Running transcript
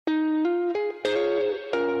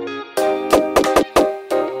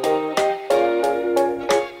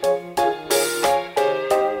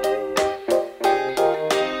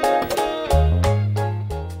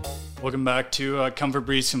Welcome back to Comfort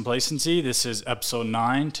Breeze Complacency. This is episode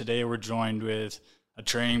 9. Today we're joined with a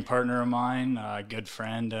training partner of mine, a good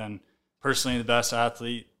friend, and personally the best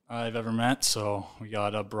athlete I've ever met. So we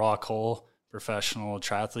got a Hoel, professional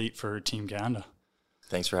triathlete for Team Canada.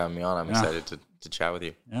 Thanks for having me on. I'm excited to chat with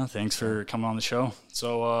you. Yeah, thanks for coming on the show.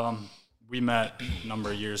 So we met a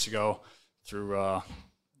number of years ago through a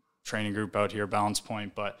training group out here, Balance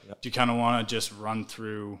Point. But do you kind of want to just run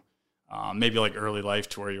through maybe like early life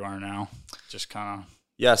to where you are now? Just kind of.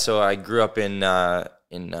 Yeah, so I grew up in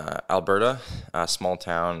Alberta, a small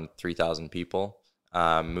town, 3,000 people.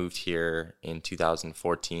 Moved here in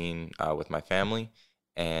 2014 with my family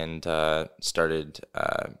and started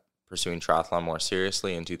pursuing triathlon more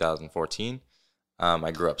seriously in 2014.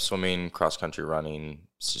 I grew up swimming, cross-country running,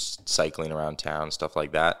 just cycling around town, stuff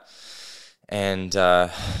like that. And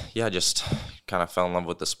just kind of fell in love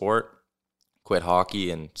with the sport. Quit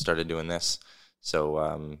hockey and started doing this.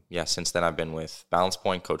 So, since then I've been with Balance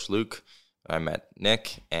Point, Coach Luke. I met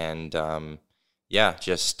Nick and, have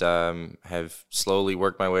slowly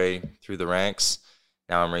worked my way through the ranks.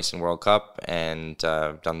 Now I'm racing World Cup and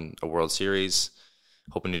done a World Series,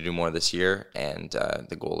 hoping to do more this year. And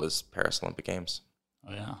the goal is Paris Olympic Games.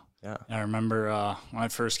 Oh, yeah. Yeah. I remember when I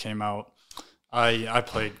first came out, I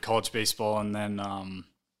played college baseball and then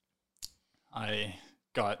I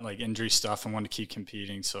got like injury stuff and wanted to keep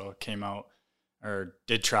competing, so came out or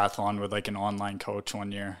did triathlon with like an online coach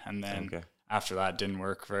one year, and then after that didn't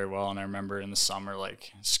work very well. And I remember in the summer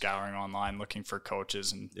like scouring online looking for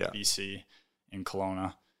coaches in BC in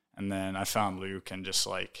Kelowna, and then I found Luke and just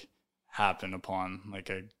like happened upon like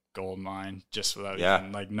a gold mine just without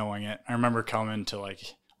even like knowing it. I remember coming to like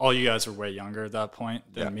all you guys were way younger at that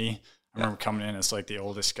point than me. I remember coming in as like the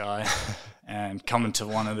oldest guy and coming to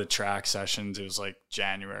one of the track sessions. It was like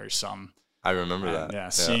January some. I remember that. Yeah,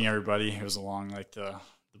 seeing everybody. It was along like the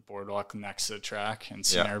boardwalk next to the track and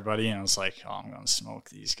seeing everybody. And I was like, oh, I'm going to smoke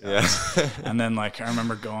these guys. Yeah. And then like I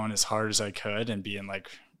remember going as hard as I could and being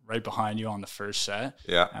like right behind you on the first set.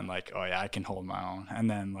 Yeah. And like, oh, yeah, I can hold my own. And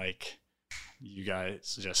then like you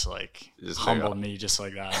guys just humbled me just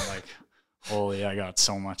like that. I'm like, holy, I got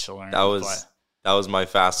so much to learn. That was my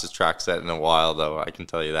fastest track set in a while, though. I can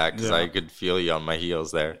tell you that because I could feel you on my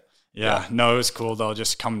heels there. Yeah, no, it was cool, though,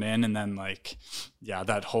 just coming in and then,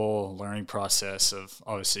 that whole learning process of,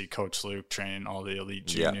 obviously, Coach Luke training all the elite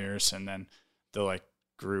juniors and then the,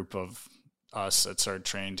 group of us that started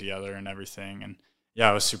training together and everything. And,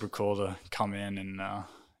 it was super cool to come in and,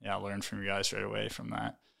 learn from you guys right away from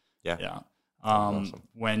that. Yeah. Yeah. Awesome.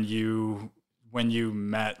 When you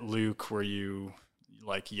met Luke, were you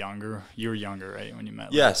younger? You were younger, right, when you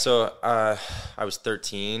met Luke? Yeah, so I was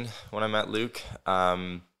 13 when I met Luke.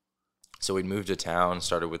 So we'd moved to town,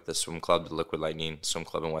 started with the swim club, the Liquid Lightning swim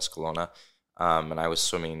club in West Kelowna. And I was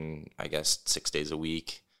swimming, 6 days a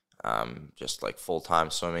week, just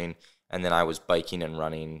full-time swimming. And then I was biking and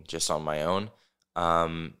running just on my own.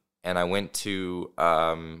 And I went to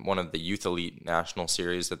one of the Youth Elite National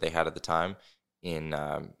Series that they had at the time in,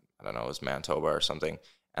 it was Manitoba or something.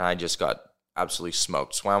 And I just got absolutely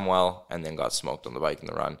smoked, swam well, and then got smoked on the bike and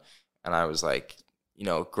the run. And I was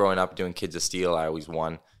growing up doing Kids of Steel, I always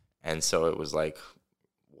won. And so it was like,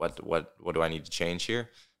 what do I need to change here?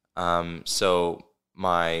 So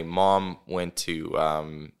my mom went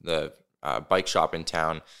to the bike shop in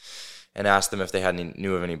town and asked them if they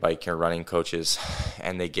knew of any bike or running coaches.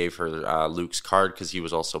 And they gave her Luke's card because he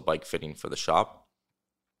was also bike fitting for the shop.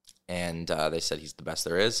 And they said he's the best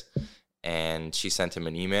there is. And she sent him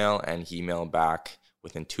an email, and he emailed back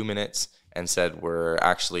within 2 minutes and said,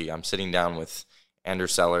 I'm sitting down with Andrew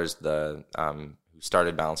Sellers, who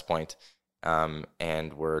started Balance Point,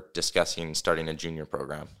 and we're discussing starting a junior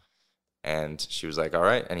program. And she was like, all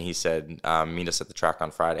right. And he said, meet us at the track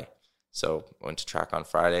on Friday. So I went to track on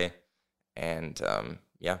Friday and,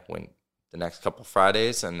 went the next couple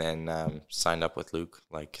Fridays and then signed up with Luke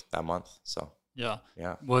that month. So, yeah.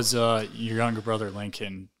 Was your younger brother,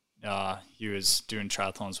 Lincoln, he was doing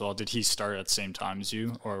triathlon as well. Did he start at the same time as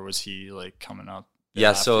you, or was he coming up?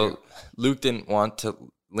 Yeah, so Luke didn't want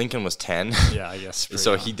to. Lincoln was 10. Yeah, I guess.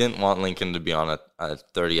 So he didn't want Lincoln to be on a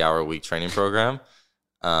 30-hour-a-week training program.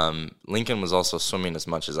 Lincoln was also swimming as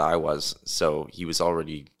much as I was, so he was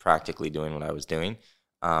already practically doing what I was doing.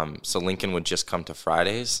 So Lincoln would just come to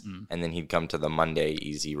Fridays, and then he'd come to the Monday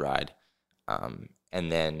easy ride.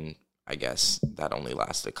 And then I guess that only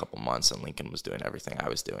lasted a couple months, and Lincoln was doing everything I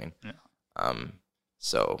was doing. Yeah.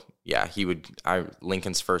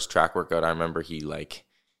 Lincoln's first track workout, I remember he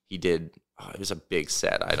did, it was a big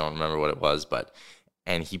set. I don't remember what it was,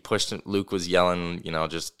 and he pushed, Luke was yelling,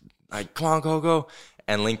 just come on, go.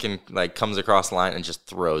 And Lincoln comes across the line and just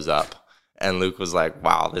throws up. And Luke was like,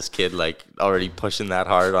 wow, this kid like already pushing that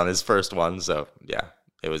hard on his first one. So yeah,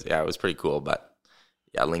 it was pretty cool. But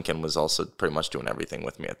yeah, Lincoln was also pretty much doing everything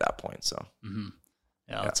with me at that point. So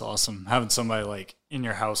yeah, that's awesome. Having somebody like in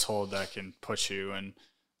your household that can push you and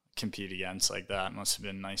compete against like that must have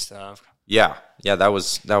been nice to have. Yeah, that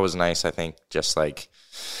was nice. I think just like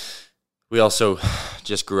we also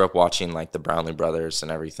just grew up watching like the Brownlee brothers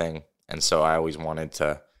and everything, and so I always wanted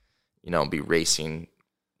to, be racing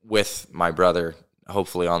with my brother,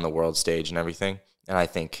 hopefully on the world stage and everything. And I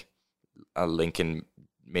think Lincoln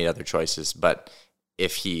made other choices, but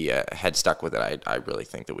if he had stuck with it, I really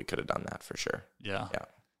think that we could have done that for sure. Yeah.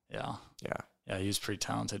 He was pretty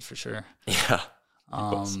talented for sure. Yeah.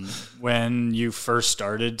 When you first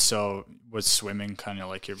started, so was swimming kind of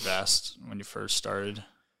like your best when you first started?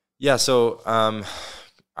 Yeah. So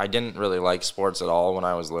I didn't really like sports at all when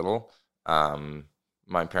I was little.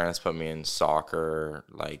 My parents put me in soccer,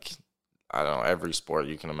 like, I don't know, every sport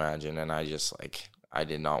you can imagine. And I just I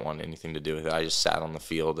did not want anything to do with it. I just sat on the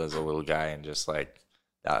field as a little guy and just I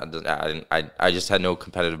just had no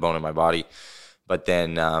competitive bone in my body. But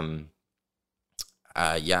then, I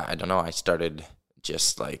don't know. I started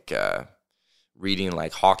just reading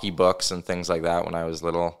like hockey books and things like that when I was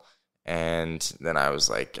little. And then I was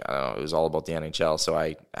like, I don't know, it was all about the NHL. So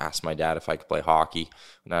I asked my dad if I could play hockey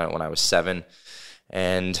when I was 7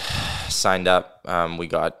 and signed up. We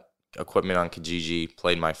got equipment on Kijiji,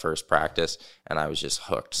 played my first practice, and I was just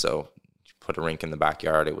hooked. So put a rink in the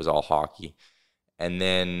backyard. It was all hockey. And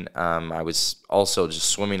then I was also just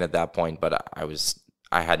swimming at that point, but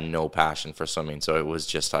I had no passion for swimming. So it was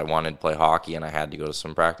just I wanted to play hockey, and I had to go to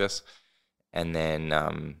swim practice. And then,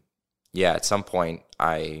 at some point,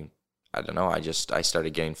 I don't know, I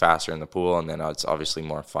started getting faster in the pool, and then it's obviously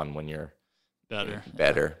more fun when you're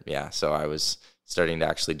better. Yeah. So I was starting to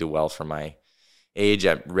actually do well for my age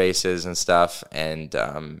at races and stuff, and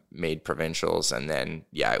made provincials. And then,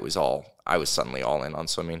 I was suddenly all in on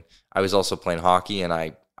swimming. I was also playing hockey, and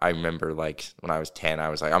I remember like when I was 10, I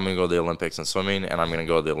was like, I'm going to go to the Olympics in swimming, and I'm going to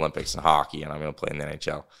go to the Olympics in hockey, and I'm going to play in the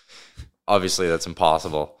NHL. Obviously that's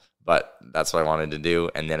impossible, but that's what I wanted to do.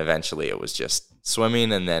 And then eventually it was just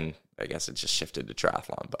swimming, and then I guess it just shifted to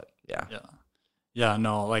triathlon. But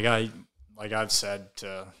no, like I've said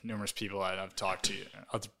to numerous people I've talked to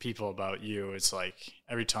other people about you, it's like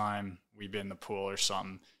every time we'd been in the pool or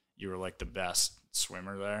something, you were like the best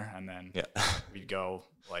swimmer there. And then we'd go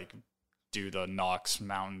like do the Knox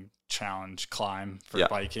Mountain Challenge climb for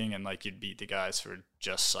biking, and like you'd beat the guys who were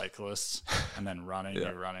just cyclists. And then running,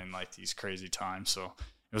 you're running like these crazy times. So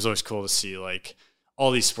it was always cool to see like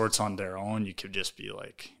all these sports on their own. You could just be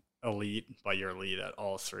like elite, but you're elite at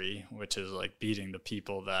all three, which is like beating the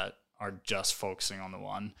people that are just focusing on the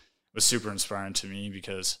one. It was super inspiring to me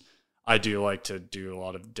because I do like to do a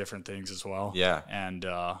lot of different things as well. Yeah. And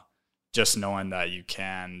just knowing that you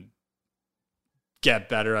can get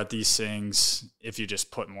better at these things if you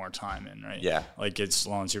just put more time in, right? Yeah. Like as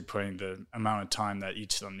long as you're putting the amount of time that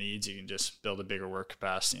each of them needs, you can just build a bigger work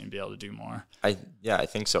capacity and be able to do more. I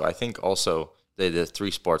think so. I think also the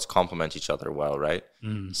three sports complement each other well, right?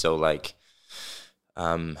 So like,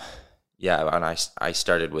 when I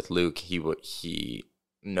started with Luke, he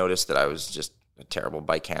noticed that I was just a terrible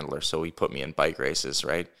bike handler, so he put me in bike races,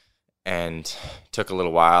 right? And it took a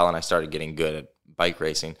little while, and I started getting good at bike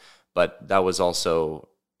racing. But that was also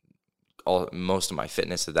most of my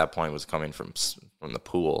fitness at that point was coming from the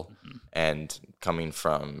pool and coming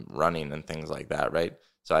from running and things like that, right?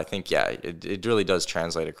 So I think it really does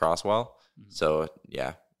translate across well. So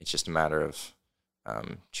it's just a matter of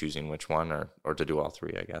choosing which one or to do all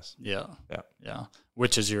three, I guess. Yeah.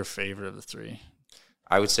 Which is your favorite of the three?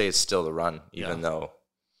 I would say it's still the run, even though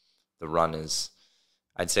the run is,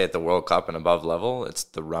 I'd say at the World Cup and above level,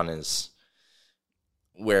 the run is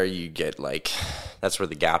where you get that's where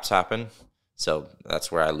the gaps happen. So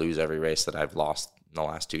that's where I lose every race that I've lost in the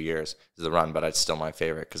last 2 years is the run, but it's still my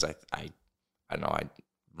favorite because I don't know,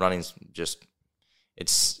 running's just,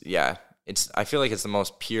 I feel like it's the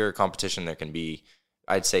most pure competition there can be.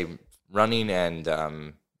 I'd say running and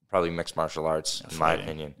probably mixed martial arts, in my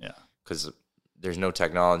opinion. Yeah. Because there's no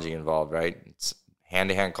technology involved, right? It's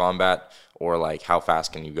hand-to-hand combat, or like how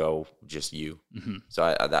fast can you go, just you.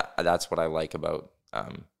 So that's what I like about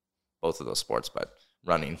both of those sports, but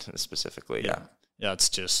running specifically, yeah, it's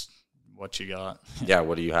just what you got.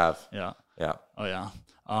 What do you have? Oh yeah.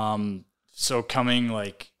 So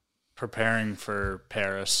preparing for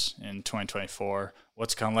Paris in 2024,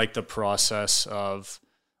 what's kind of like the process of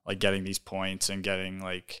like getting these points and getting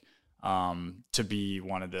to be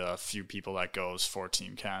one of the few people that goes for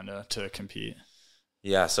Team Canada to compete?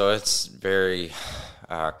 Yeah, so it's very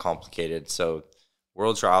complicated. So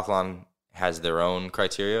World Triathlon has their own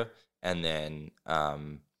criteria, and then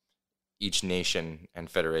each nation and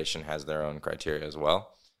federation has their own criteria as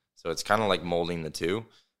well. So it's kind of like molding the two.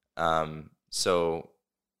 There's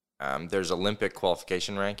Olympic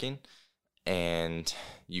qualification ranking, and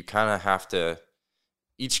you kind of have to.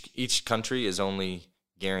 Each country is only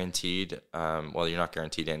guaranteed. Well, you're not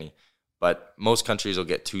guaranteed any, but most countries will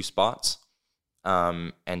get 2 spots.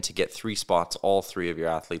 And to get 3 spots, all 3 of your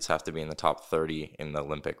athletes have to be in the top 30 in the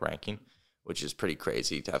Olympic ranking, which is pretty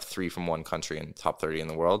crazy to have 3 from one country in the top 30 in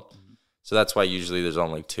the world. Mm-hmm. So that's why usually there's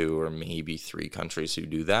only 2 or maybe 3 countries who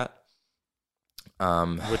do that.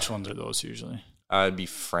 Which ones are those usually? It'd be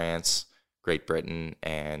France, Great Britain,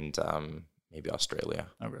 and maybe Australia.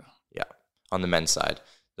 Okay. Yeah, on the men's side.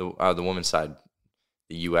 The women's side,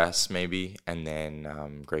 the U.S. maybe, and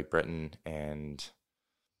then Great Britain and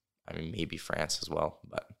maybe France as well.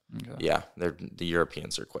 But yeah, the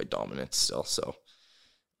Europeans are quite dominant still. So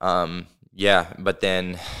but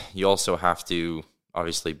then you also have to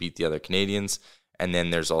obviously beat the other Canadians, and then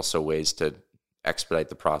there's also ways to expedite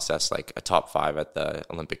the process, like a top 5 at the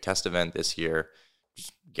Olympic test event this year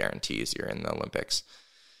just guarantees you're in the Olympics.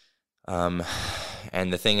 And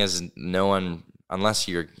the thing is, no one, unless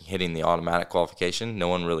you're hitting the automatic qualification, no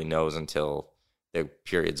one really knows until the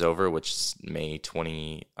period's over, which is May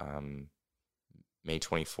 24th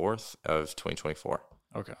of 2024.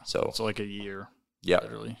 Okay. So like a year. Yeah,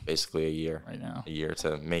 literally. Basically a year right now. A year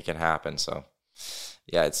to make it happen. So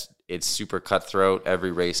yeah, it's super cutthroat.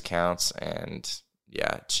 Every race counts, and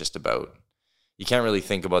yeah, it's just about, you can't really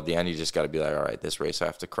think about the end. You just got to be like, all right, this race I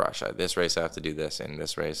have to crush. This race I have to do this, in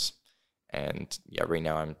this race. And yeah, right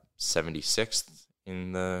now I'm 76th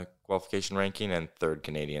in the qualification ranking and 3rd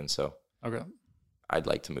Canadian. So okay, I'd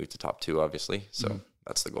like to move to top 2, obviously. So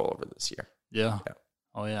that's the goal over this year. Yeah.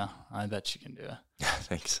 Oh yeah, I bet you can do it.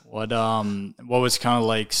 Thanks. What was kind of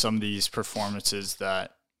like some of these performances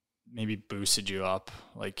that maybe boosted you up,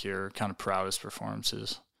 like your kind of proudest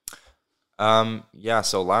performances?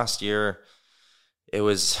 So last year it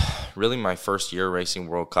was really my first year racing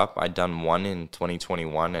World Cup. I'd done one in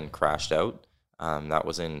 2021 and crashed out. That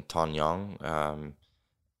was in Tonyang.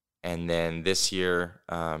 And then this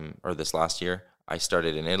last year, I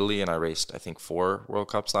started in Italy, and I raced, I think, 4 World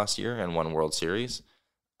Cups last year and 1 World Series.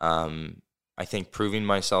 I think proving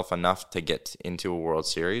myself enough to get into a World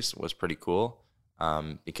Series was pretty cool,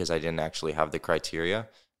 because I didn't actually have the criteria.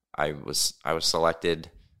 I was selected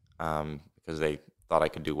because they thought I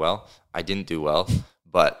could do well. I didn't do well,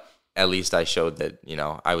 but at least I showed that,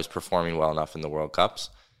 I was performing well enough in the World Cups.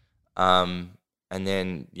 And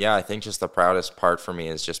then, yeah, I think just the proudest part for me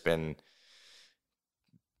has just been,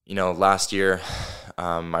 last year,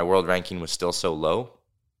 my world ranking was still so low,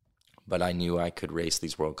 but I knew I could race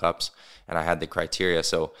these World Cups, and I had the criteria.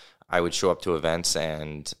 So I would show up to events,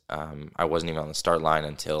 and I wasn't even on the start line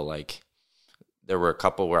until there were a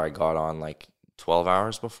couple where I got on 12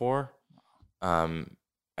 hours before. I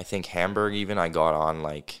think Hamburg even I got on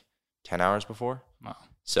 10 hours before. Wow.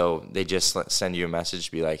 So they just send you a message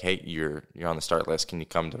to be like, hey, you're on the start list. Can you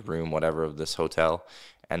come to room whatever of this hotel?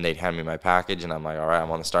 And they'd hand me my package, and I'm like, all right,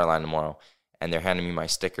 I'm on the start line tomorrow. And they're handing me my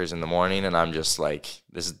stickers in the morning, and I'm just like,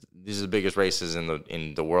 these are the biggest races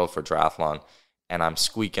in the world for triathlon. And I'm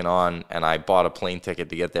squeaking on, and I bought a plane ticket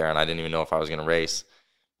to get there, and I didn't even know if I was going to race.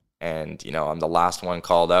 And, I'm the last one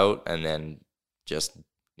called out, and then just,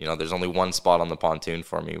 there's only one spot on the pontoon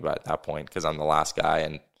for me at that point because I'm the last guy,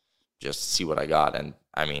 and just see what I got. And,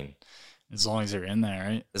 as long as you're in there,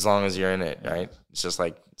 right? As long as you're in it, right? It's just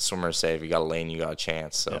like swimmers say, if you got a lane, you got a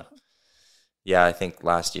chance. So, yeah I think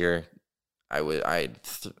last year I had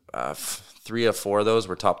 3 or 4 of those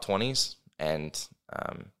were top 20s, and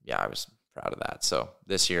I was proud of that. So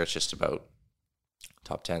this year it's just about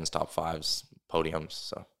top 10s, top 5s, podiums.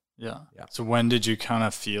 So yeah. So when did you kind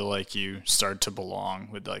of feel like you started to belong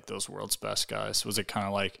with those world's best guys? Was it kind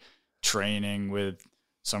of like training with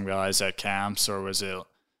some guys at camps, or was it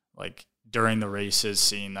during the races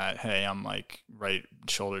seeing that, hey, I'm right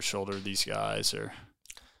shoulder to shoulder with these guys? Or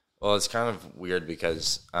well, it's kind of weird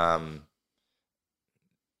because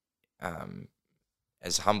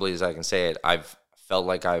as humbly as I can say it, I've felt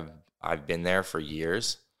like I've been there for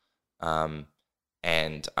years, and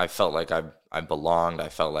I felt like I belonged. I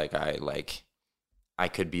felt like I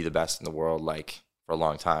could be the best in the world for a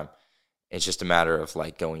long time. It's just a matter of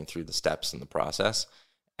going through the steps in the process,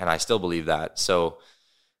 and I still believe that. So,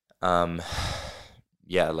 when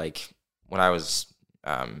I was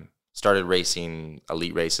started racing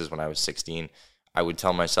elite races when I was 16. I would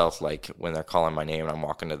tell myself, when they're calling my name and I'm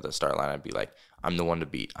walking to the start line, I'd be like, I'm the one to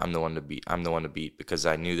beat. I'm the one to beat. I'm the one to beat, because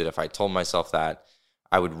I knew that if I told myself that,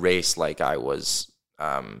 I would race like I was,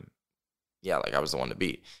 like I was the one to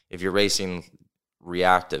beat. If you're racing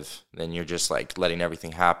reactive, then you're just like letting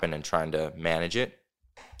everything happen and trying to manage it.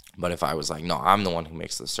 But if I was like, no, I'm the one who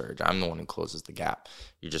makes the surge, I'm the one who closes the gap,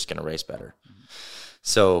 you're just going to race better.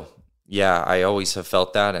 So yeah, I always have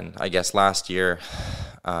felt that. And I guess last year,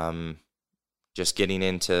 just getting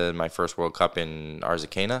into my first World Cup in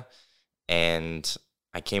Arzakena, and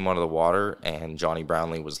I came out of the water and Johnny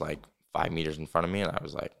Brownlee was like 5 meters in front of me, and I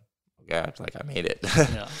was like, okay, like I made it.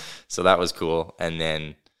 Yeah. So that was cool. And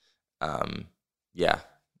then,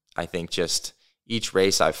 I think just each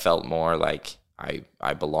race I felt more like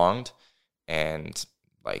I belonged. And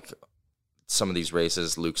like some of these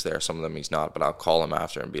races, Luke's there, some of them he's not, but I'll call him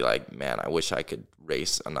after and be like, man, I wish I could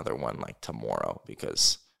race another one like tomorrow,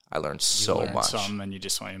 because I learned so much. And you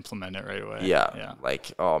just want to implement it right away. Yeah.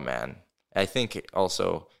 Like, oh man. I think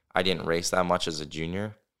also I didn't race that much as a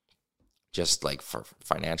junior, just like for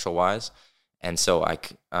financial wise. And so I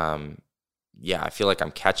feel like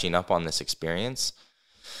I'm catching up on this experience.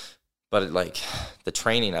 But like the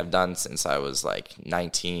training I've done since I was like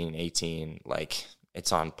 19, 18, like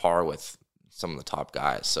it's on par with some of the top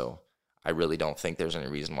guys. So I really don't think there's any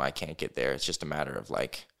reason why I can't get there. It's just a matter of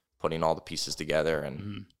like putting all the pieces together,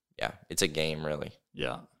 and it's a game really.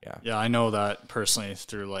 Yeah. I know that personally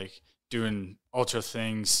through like doing ultra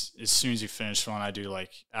things. As soon as you finish one, I do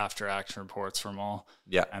like after action reports from all.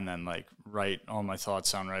 Yeah. And then like write all my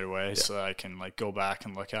thoughts down right away so that I can like go back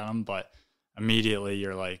and look at them. But immediately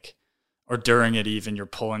you're like, or during it even, you're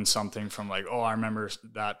pulling something from like, oh, I remember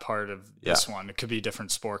that part of this one. It could be a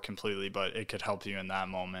different sport completely, but it could help you in that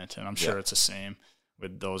moment. And I'm sure it's the same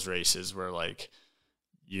with those races where like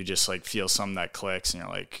you just like feel something that clicks and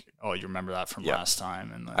you're like, oh, you remember that from last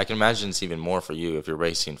time. And like, I can imagine it's even more for you if you're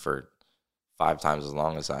racing for 5 times as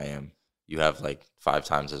long as I am. You have like 5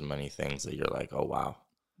 times as many things that you're like, oh, wow.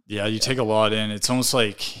 Yeah, you take a lot in. It's almost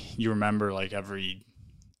like you remember like every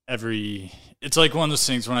it's like one of those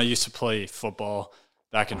things when I used to play football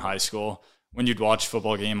back in high school, when you'd watch a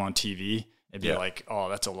football game on TV, it'd be like, oh,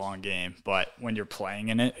 that's a long game. But when you're playing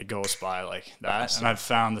in it, it goes by like that. Awesome. And I've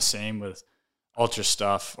found the same with ultra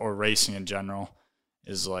stuff or racing in general,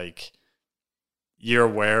 is like you're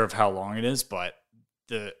aware of how long it is, but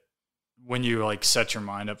when you like set your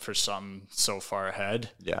mind up for something so far ahead,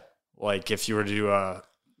 like if you were to do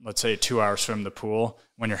let's say a 2-hour swim in the pool,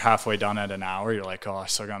 when you're halfway done at an hour, you're like, oh, I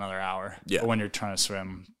still got another hour. Yeah. But when you're trying to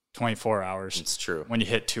swim 24 hours, it's true. When you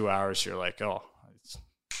hit 2 hours, you're like, oh,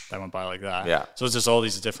 that went by like that. Yeah. So it's just all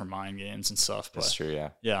these different mind games and stuff. But that's true. Yeah.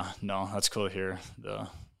 Yeah. No, that's cool to hear. Like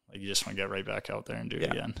you just want to get right back out there and do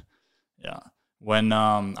it again. Yeah. When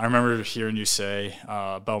I remember hearing you say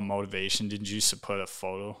about motivation, didn't you used to put a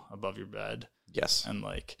photo above your bed? Yes. And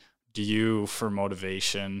like, do you, for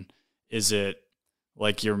motivation, is it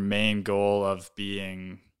like your main goal of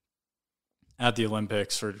being at the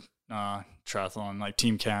Olympics for triathlon, like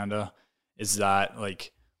Team Canada? Is that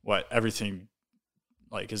like what everything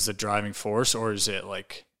like is the driving force, or is it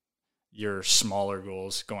like your smaller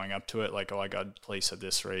goals going up to it? Like, oh, I got to place at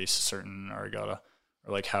this race certain, or I gotta,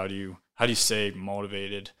 or like, how do you stay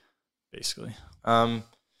motivated basically?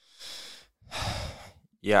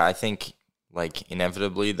 Yeah, I think like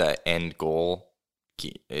inevitably the end goal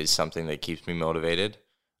is something that keeps me motivated.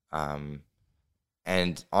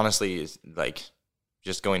 And honestly, like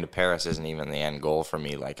just going to Paris isn't even the end goal for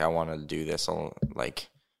me. Like I want to do this like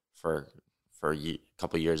for a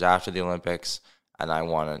couple of years after the Olympics, and I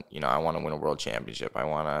want to win a world championship. I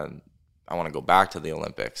want to go back to the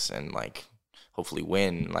Olympics and like hopefully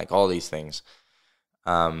win, like all these things.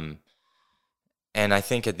 And I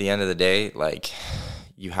think at the end of the day, like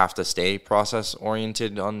you have to stay process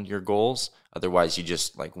oriented on your goals. Otherwise you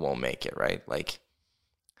just like won't make it, right? Like,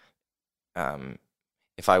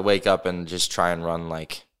 if I wake up and just try and run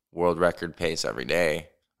like world record pace every day,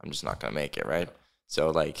 I'm just not going to make it, right? So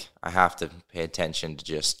like I have to pay attention to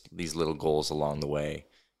just these little goals along the way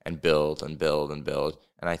and build and build and build.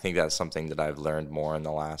 And I think that's something that I've learned more in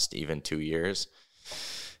the last even 2 years,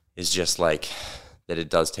 is just like that it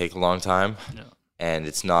does take a long time. Yeah. And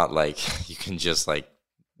it's not like you can just like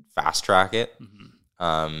fast track it.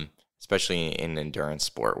 Mm-hmm. Especially in endurance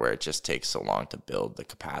sport where it just takes so long to build the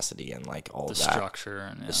capacity and like all the that structure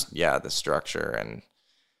and the structure. And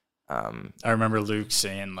I remember Luke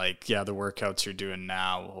saying like, the workouts you're doing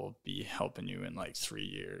now will be helping you in like 3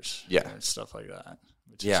 years. Yeah. And stuff like that,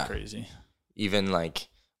 which is crazy. Even like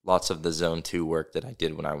lots of the zone 2 work that I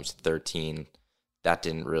did when I was 13, that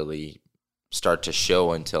didn't really start to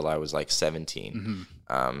show until I was like 17.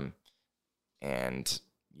 Mm-hmm. And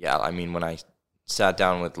yeah, I mean, when I sat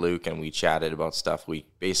down with Luke and we chatted about stuff. We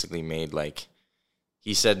basically made like,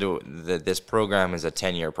 he said that this program is a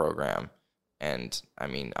 10-year program. And I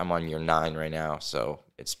mean, I'm on year 9 right now. So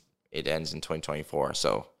it ends in 2024.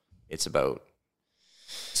 So it's about.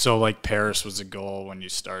 So like Paris was the goal when you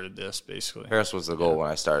started this, basically. Paris was the goal when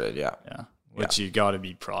I started. Yeah. Yeah. Which you got to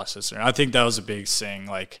be processor. I think that was a big thing.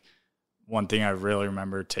 Like one thing I really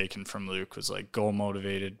remember taking from Luke was like goal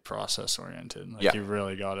motivated, process oriented. Like you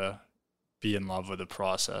really got to be in love with the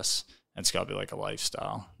process. And it's got to be like a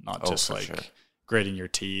lifestyle, not just like gritting your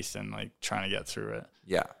teeth and like trying to get through it.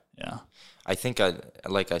 Yeah. Yeah. I think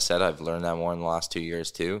like I said, I've learned that more in the last 2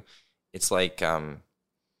 years too. It's like,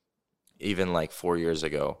 even like 4 years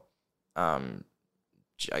ago,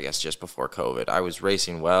 I guess just before COVID, I was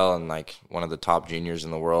racing well and like one of the top juniors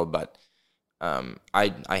in the world, but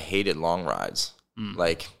I hated long rides.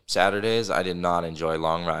 Like Saturdays, I did not enjoy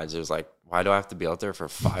long rides. It was like, why do I have to be out there for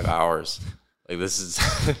 5 hours? Like this is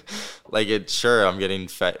like sure, I'm getting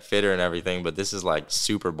fitter and everything, but this is like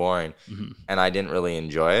super boring. And I didn't really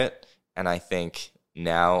enjoy it. And I think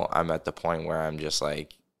now I'm at the point where I'm just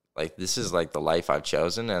like this is like the life I've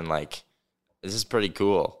chosen, and like this is pretty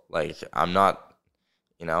cool. Like I'm not,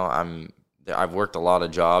 I've worked a lot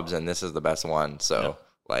of jobs and this is the best one. So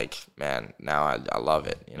like, man, now I love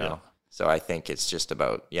it, So I think it's just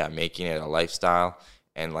about, making it a lifestyle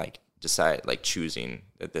and like choosing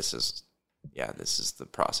that this is the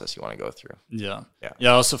process you want to go through. Yeah. I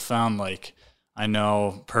also found like, I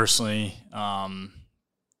know personally,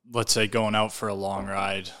 let's say going out for a long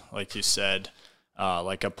ride, like you said,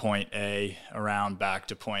 like a point A around back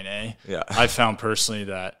to point A. Yeah. I found personally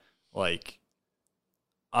that like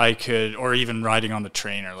I could, or even riding on the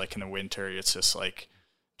trainer, like in the winter, it's just like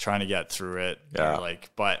trying to get through it. Yeah.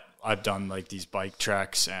 But I've done like these bike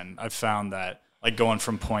treks and I've found that like going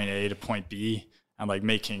from point A to point B and like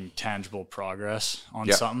making tangible progress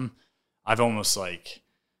on something, I've almost like,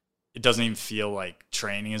 it doesn't even feel like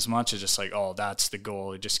training as much. It's just like, oh, that's the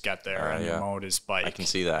goal. You just get there and your mode is bike. I can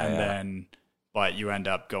see that. And then, but you end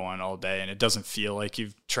up going all day and it doesn't feel like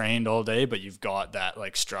you've trained all day, but you've got that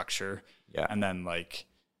like structure. Yeah. And then like,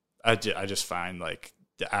 I just find like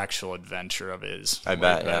the actual adventure of it is way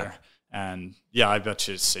better. And I bet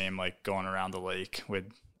you it's the same, like going around the lake with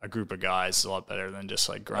a group of guys is a lot better than just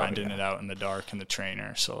like grinding it out in the dark in the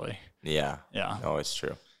trainer. So like, yeah. No, it's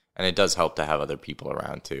true. And it does help to have other people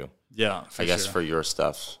around too. Yeah. I guess for your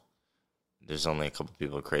stuff, there's only a couple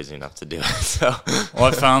people crazy enough to do it. So, well,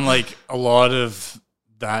 I found like a lot of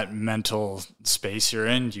that mental space you're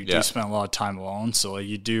in, you do spend a lot of time alone. So like,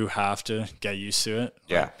 you do have to get used to it.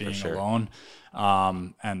 Like being alone,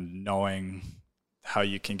 and knowing how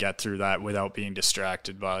you can get through that without being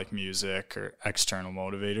distracted by like music or external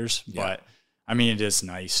motivators. Yeah. But I mean, it is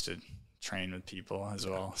nice to train with people as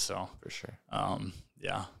well. So for sure.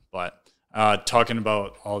 But talking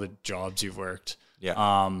about all the jobs you've worked,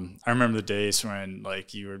 I remember the days when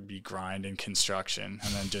like you would be grinding construction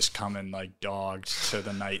and then just coming like dogged to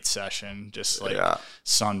the night session, just like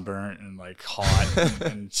sunburnt and like hot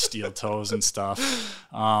and steel toes and stuff.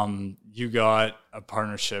 You got a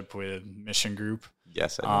partnership with Mission Group.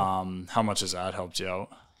 Yes, I do. How much has that helped you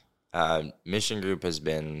out? Mission Group has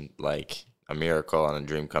been like a miracle and a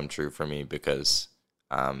dream come true for me because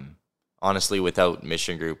honestly, without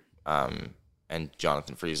Mission Group and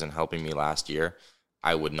Jonathan Friesen helping me last year,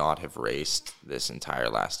 I would not have raced this entire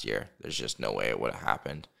last year. There's just no way it would have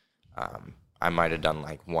happened. I might have done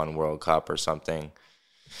like one World Cup or something,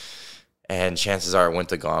 and chances are it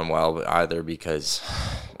wouldn't have gone well either because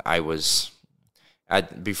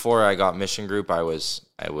before I got Mission Group, I'd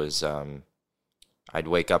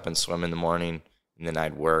wake up and swim in the morning, and then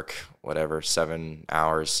I'd work 7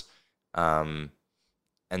 hours, and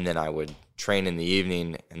then I would train in the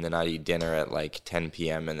evening, and then I'd eat dinner at like 10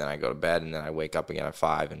 p.m. and then I go to bed, and then I wake up again at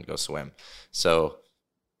 5 and go swim. So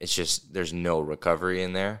it's just there's no recovery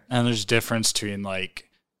in there. And there's a difference between like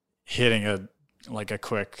hitting a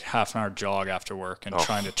quick half-an-hour jog after work and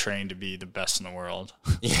trying to train to be the best in the world.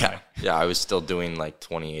 Yeah. I was still doing like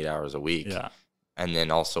 28 hours a week. Yeah. And then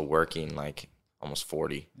also working like almost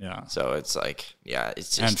 40. Yeah. So it's like,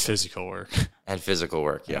 it's just. And physical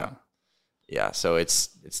work. Yeah. So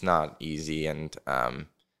it's not easy. And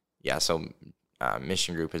so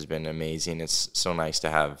Mission Group has been amazing. It's so nice to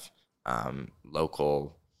have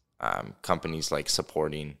local companies like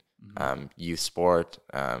supporting youth sport,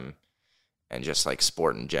 and just like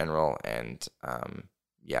sport in general. And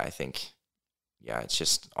I think it's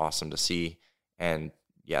just awesome to see. And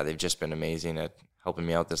they've just been amazing at helping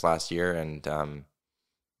me out this last year. And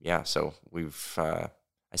so I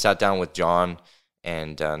sat down with John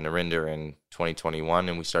and Narinder in 2021,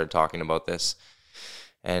 and we started talking about this.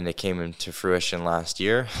 and it came into fruition last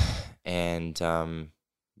year. And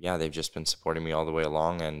yeah, they've just been supporting me all the way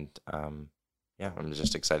along, and yeah, I'm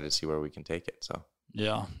just excited to see where we can take it. So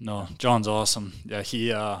yeah, no, John's awesome. Yeah,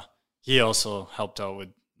 he also helped out with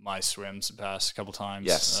my swims the past couple times.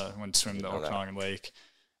 Yes, when swim the Okanagan Lake,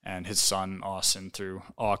 and his son Austin through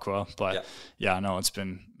Aqua. But yeah, no, it's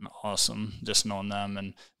been awesome just knowing them,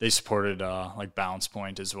 and they supported like Balance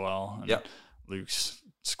Point as well. And Luke's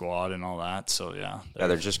squad and all that. So yeah,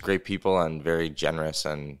 they're just great people and very generous,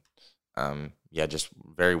 and yeah, just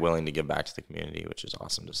very willing to give back to the community, which is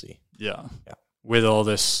awesome to see. Yeah. With all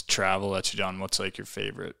this travel that you've done, what's like your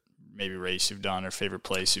favorite maybe race you've done or favorite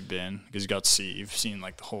place you've been? Because you've seen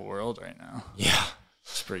like the whole world right now. Yeah,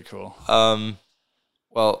 it's pretty cool.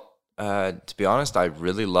 Well, to be honest, I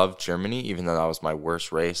really loved Germany, even though that was my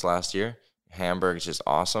worst race last year. Hamburg is just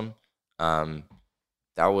awesome. That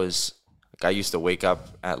was like, I used to wake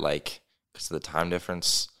up at because of the time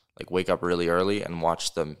difference, wake up really early and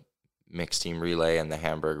watch the mixed team relay and the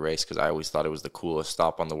Hamburg race, because I always thought it was the coolest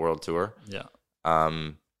stop on the world tour. Yeah.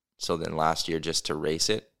 So then last year, just to race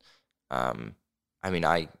it, I mean,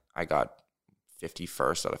 I got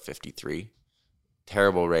 51st out of 53.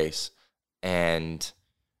 Terrible race. And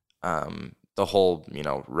the whole,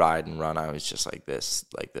 ride and run, I was just like, this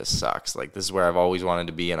sucks. Like, this is where I've always wanted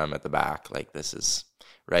to be, and I'm at the back. Like, this is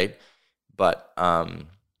right. But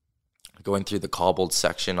going through the cobbled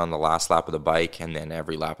section on the last lap of the bike and then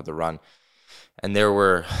every lap of the run, and there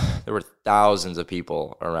were thousands of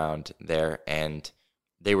people around there, and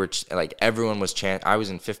they were everyone was chanting. I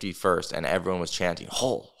was in 51st, and everyone was chanting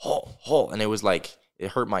 "Hoel, Hoel, Hoel," and it was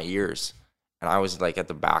it hurt my ears, and I was at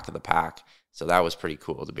the back of the pack. So that was pretty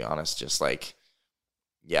cool, to be honest. Just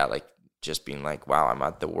just being wow, I'm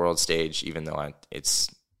at the world stage, even though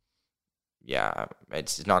it's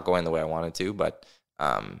not going the way I wanted to, but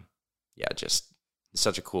just it's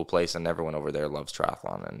such a cool place, and everyone over there loves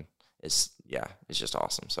triathlon, and it's just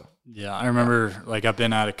awesome. So yeah, I remember I've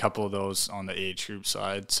been at a couple of those on the age group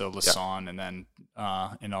side, so Lausanne and then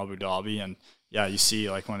in Abu Dhabi, and yeah, you see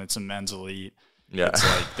when it's a men's elite, it's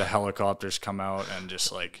the helicopters come out and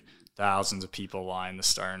just thousands of people line the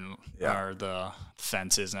stern or the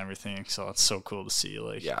fences and everything. So it's so cool to see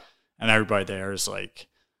and everybody there is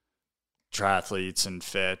triathletes and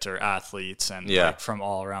fit or athletes and from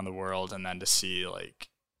all around the world, and then to see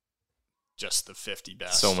just the 50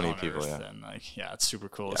 best, so many people, and it's super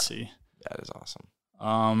cool to see. Yeah, it is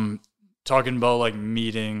awesome. Talking about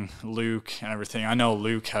meeting Luke and everything, I know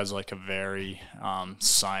Luke has a very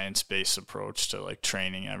science-based approach to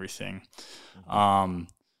training and everything. Mm-hmm.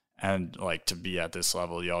 And to be at this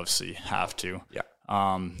level, you obviously have to. Yeah.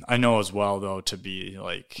 I know as well, though, to be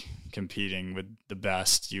competing with the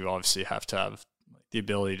best, you obviously have to have the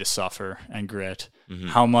ability to suffer and grit. Mm-hmm.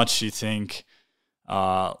 How much do you think,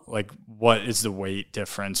 what is the weight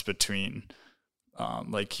difference between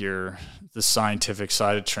the scientific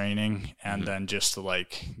side of training and then just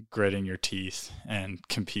gritting your teeth and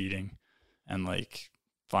competing and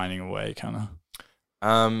finding a way kind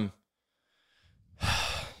of?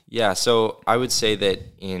 Yeah, so I would say that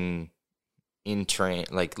in train,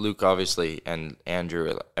 Luke obviously and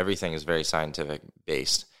Andrew, everything is very scientific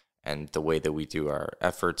based, and the way that we do our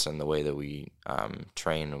efforts and the way that we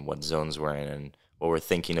train and what zones we're in and what we're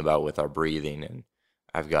thinking about with our breathing. And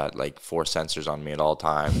I've got 4 sensors on me at all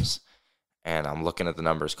times, and I'm looking at the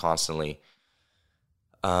numbers constantly.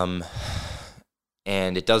 And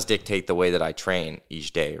it does dictate the way that I train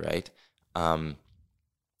each day, right?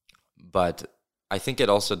 But I think it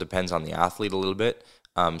also depends on the athlete a little bit.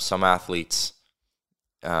 Some athletes,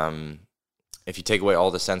 if you take away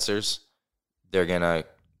all the sensors, they're going to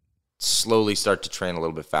slowly start to train a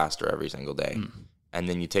little bit faster every single day. Mm. And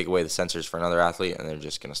then you take away the sensors for another athlete, and they're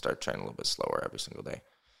just going to start training a little bit slower every single day.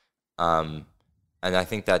 And I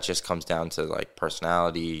think that just comes down to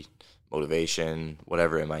personality, motivation,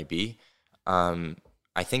 whatever it might be.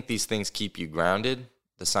 I think these things keep you grounded,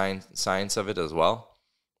 the science of it as well.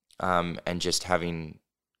 And just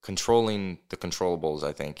controlling the controllables,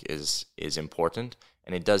 I think, is important.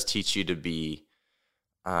 And it does teach you to be,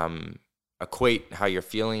 equate how you're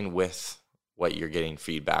feeling with what you're getting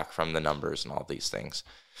feedback from the numbers and all these things.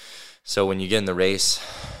 So when you get in the race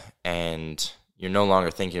and you're no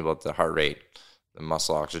longer thinking about the heart rate, the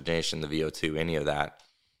muscle oxygenation, the VO2, any of that,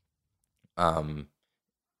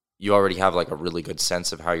 you already have a really good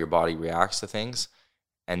sense of how your body reacts to things.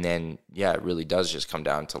 And then, it really does just come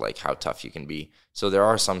down to how tough you can be. So there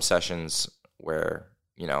are some sessions where,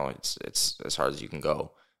 it's as hard as you can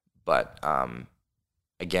go. But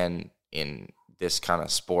again, in this kind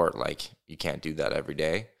of sport, you can't do that every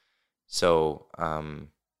day. So,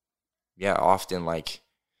 yeah, often like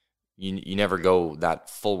you never go that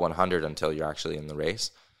full 100 until you're actually in the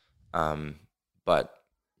race. But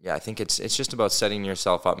yeah, I think it's just about setting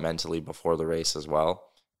yourself up mentally before the race as well.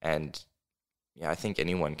 And yeah, I think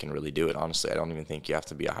anyone can really do it. Honestly, I don't even think you have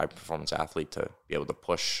to be a high performance athlete to be able to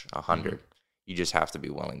push 100. Mm-hmm. You just have to be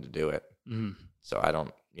willing to do it. Mm-hmm. So I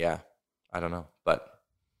don't know, but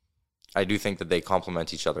I do think that they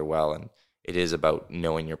complement each other well, and it is about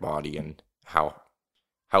knowing your body and how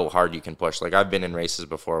hard you can push. Like, I've been in races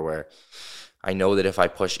before where I know that if I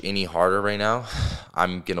push any harder right now,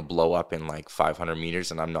 I'm going to blow up in like 500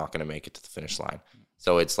 meters and I'm not going to make it to the finish line.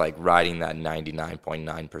 So it's like riding that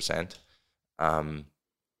 99.9%.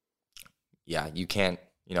 Yeah, you can't,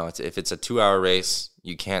 if it's a 2-hour race,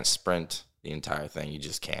 you can't sprint the entire thing. You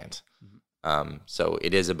just can't. So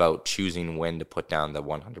it is about choosing when to put down the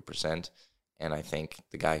 100%. And I think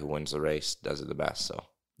the guy who wins the race does it the best. So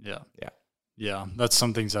yeah, that's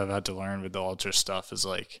some things I've had to learn with the ultra stuff is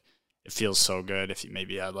like, it feels so good if you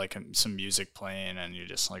maybe had like some music playing and you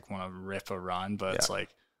just like want to rip a run, but it's like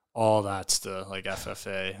all that's the like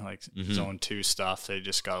FFA, like zone 2 stuff. They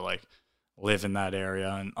just got to like live in that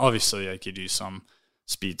area. And obviously like you do some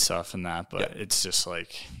speed stuff and that, but it's just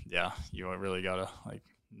like, you really got to like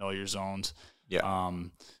know your zones.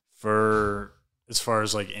 For as far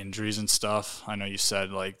as like injuries and stuff, I know you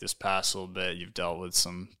said like this past little bit you've dealt with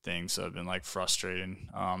some things that have been like frustrating.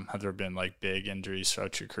 Have there been like big injuries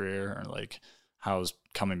throughout your career, or like how's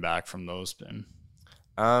coming back from those been?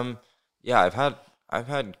 Yeah, I've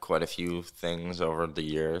had quite a few things over the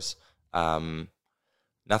years.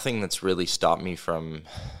 Nothing that's really stopped me from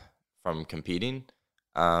competing.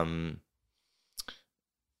 It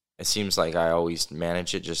seems like I always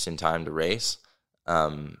manage it just in time to race.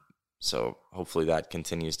 So hopefully that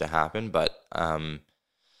continues to happen. But I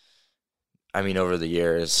mean, over the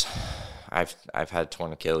years, I've had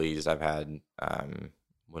torn Achilles. I've had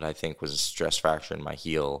what I think was a stress fracture in my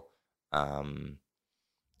heel,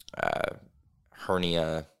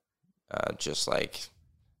 hernia, just like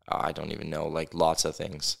I don't even know, like lots of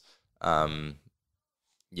things.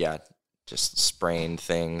 Just sprained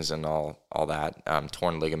things and all that.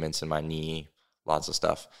 Torn ligaments in my knee, lots of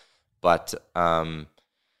stuff. But I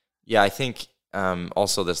think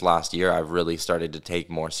also this last year I've really started to take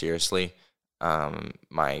more seriously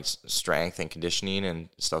my strength and conditioning and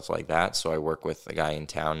stuff like that. So I work with a guy in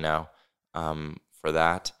town now for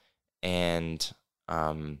that. And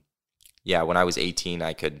when I was 18,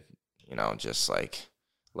 I could, just like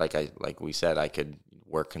we said, I could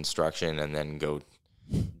work construction and then go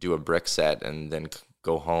do a brick set and then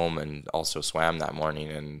go home and also swam that morning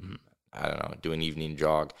and I don't know, do an evening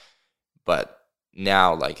jog. But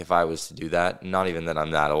now, like, if I was to do that, not even that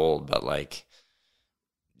I'm that old, but like,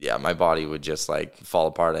 my body would just like fall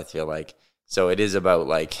apart, I feel like. So it is about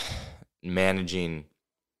like managing,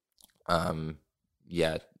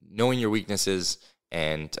 knowing your weaknesses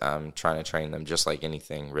and trying to train them just like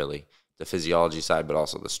anything, really. The physiology side, but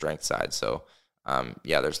also the strength side. So,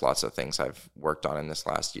 there's lots of things I've worked on in this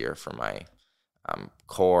last year for my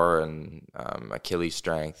core and Achilles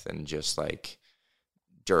strength and just like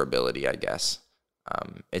durability, I guess.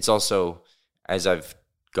 It's also, as I've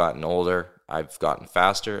gotten older, I've gotten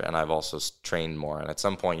faster and I've also trained more. And at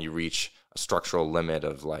some point you reach a structural limit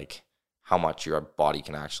of like how much your body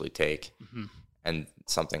can actually take and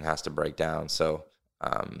something has to break down. So,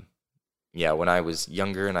 when I was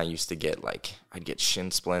younger and I used to get like, I'd get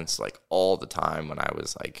shin splints like all the time when I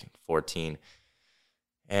was like 14.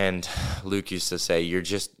 And Luke used to say,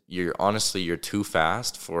 you're too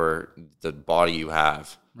fast for the body you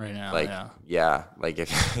have right now. Like, like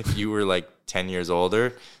if you were like 10 years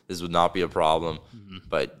older, this would not be a problem.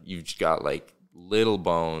 But you've got like little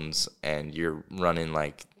bones and you're running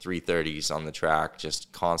like 330s on the track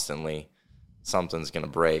just constantly. Something's going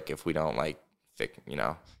to break if we don't like fix,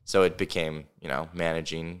 So it became,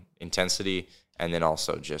 managing intensity and then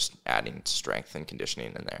also just adding strength and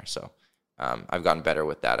conditioning in there. So I've gotten better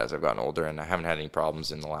with that as I've gotten older, and I haven't had any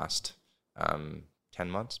problems in the last 10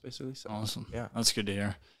 months, basically. So, awesome. Yeah. That's good to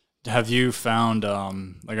hear. Have you found,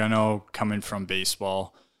 like I know coming from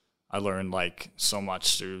baseball, I learned like so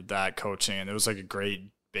much through that coaching, and it was like a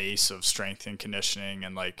great base of strength and conditioning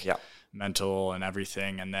and like mental and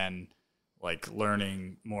everything. And then like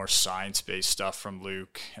learning more science-based stuff from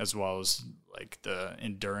Luke, as well as like the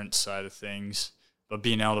endurance side of things, but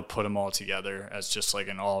being able to put them all together as just like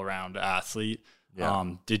an all-around athlete.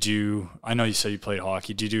 I know you said you played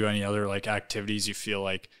hockey. Did you do any other like activities you feel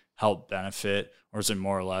like help benefit, or is it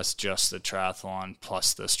more or less just the triathlon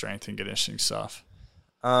plus the strength and conditioning stuff?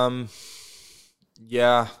 Honestly,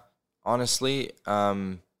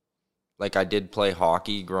 like I did play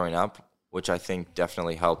hockey growing up. which I think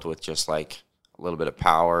definitely helped with just like a little bit of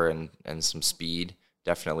power and some speed.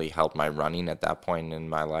 Definitely helped my running at that point in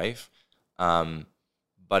my life.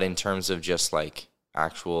 But in terms of just like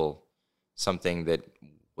actual something that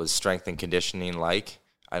was strength and conditioning, like,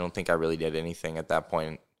 I don't think I really did anything at that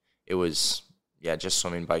point. It was, just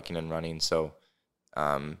swimming, biking, and running. So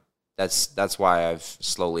that's why I've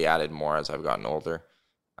slowly added more as I've gotten older.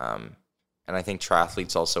 And I think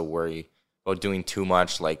triathletes also worry about doing too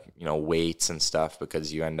much, like, weights and stuff,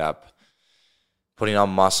 because you end up putting on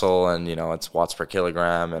muscle and, it's watts per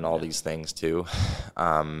kilogram and all these things too.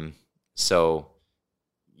 I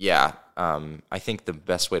think the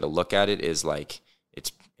best way to look at it is like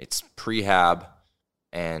it's prehab,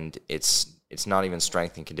 and it's not even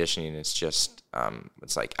strength and conditioning. It's just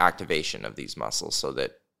it's like activation of these muscles so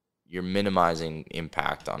that you're minimizing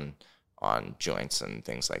impact on joints and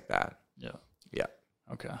things like that. Yeah.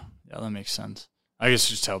 Okay. Yeah, that makes sense. I guess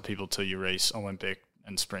just tell people till you race Olympic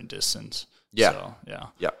and sprint distance. Yeah.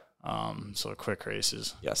 So, so quick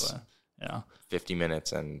races. Yes. But, 50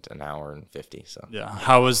 minutes and an hour and 50. So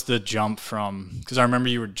how was the jump from? Because I remember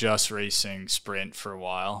you were just racing sprint for a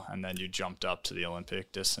while, and then you jumped up to the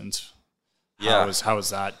Olympic distance. How was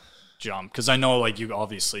that jump? Because I know like you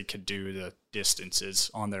obviously could do the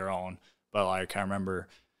distances on their own, but like I remember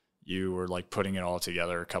you were like putting it all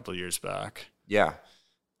together a couple of years back. Yeah.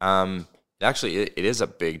 Actually, it is a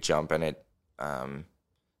big jump, and it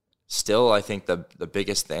still, I think the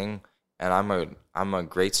biggest thing, and I'm a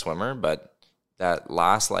great swimmer, but that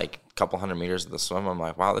last like couple hundred meters of the swim, I'm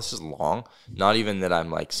like, wow, this is long. Not even that I'm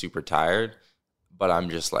like super tired, but I'm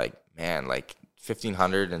just like, man, like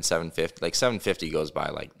 1500 and 750, like 750 goes by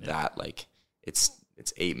like that. Like it's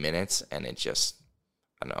 8 minutes, and it just,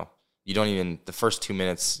 I don't know. You don't even, the first 2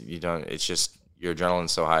 minutes, it's just, your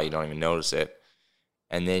adrenaline's so high, you don't even notice it.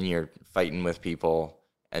 And then you're fighting with people,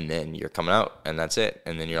 and then you're coming out, and that's it.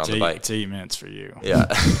 And then you're on the bike. It's 8 minutes for you. Yeah,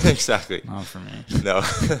 exactly. Not for me. No.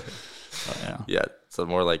 Yeah. Yeah. So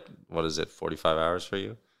more like, what is it, 45 hours for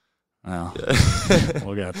you? Well,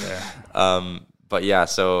 we'll get there. But yeah,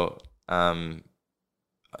 so, the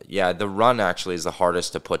run actually is the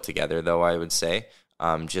hardest to put together, though, I would say,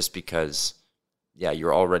 just because,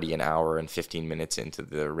 you're already an hour and 15 minutes into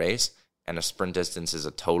the race, and a sprint distance is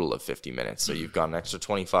a total of 50 minutes. So you've got an extra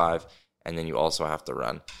 25, and then you also have to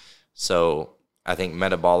run. So I think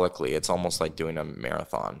metabolically, it's almost like doing a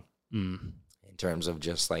marathon in terms of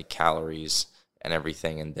just like calories and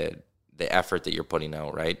everything, and the effort that you're putting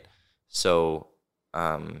out, right? So,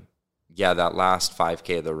 that last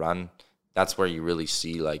 5K of the run, that's where you really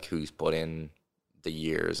see like who's put in the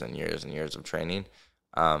years and years and years of training.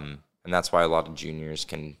 And that's why a lot of juniors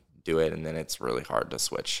can do it, and then it's really hard to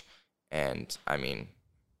switch. And I mean,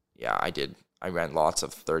 I ran lots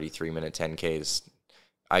of 33-minute 10Ks.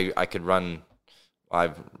 I could run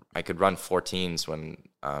 14s when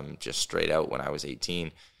just straight out when I was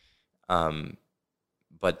 18. And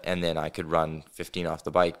then I could run 15 off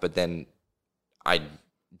the bike, but then I'd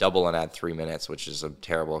double and add 3 minutes, which is a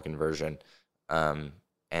terrible conversion.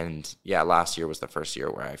 Last year was the first year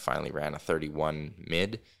where I finally ran a 31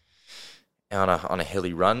 mid on a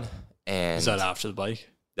hilly run. And is that after the bike?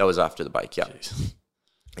 That was after the bike, yeah. Jeez.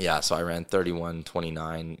 Yeah, so I ran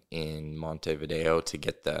 31:29 in Montevideo to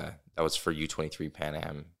get that was for U23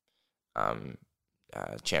 Pan Am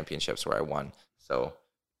championships where I won. So,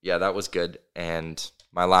 that was good. And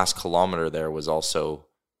my last kilometer there was also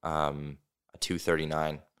a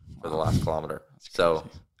 2:39 for the last kilometer. So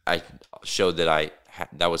I showed that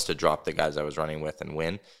that was to drop the guys I was running with and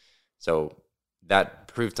win. So that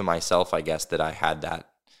proved to myself, I guess, that I had that.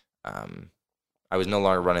 I was no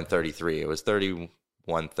longer running 33. It was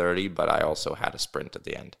 31:30, but I also had a sprint at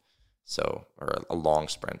the end, or a long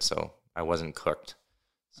sprint. So I wasn't cooked.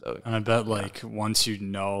 So, and I bet once you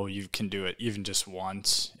can do it even just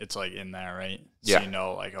once, it's like in there, right? So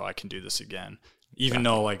I can do this again. Even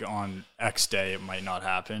though on X day it might not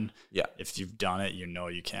happen. Yeah. If you've done it,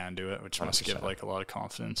 you can do it, which 100%. Must give a lot of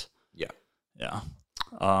confidence. Yeah. Yeah.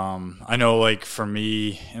 I know for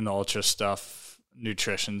me in the ultra stuff,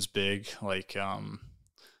 nutrition's big,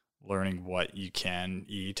 learning what you can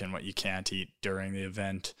eat and what you can't eat during the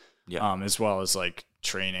event. Yeah. As well as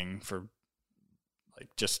training for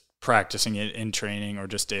just practicing it in training or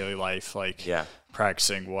just daily life,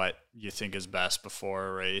 practicing what you think is best before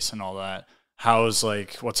a race and all that. How's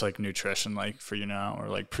what's nutrition for you now,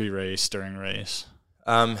 or pre-race, during race?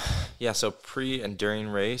 So pre and during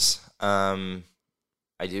race, I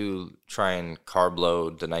do try and carb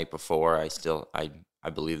load the night before. I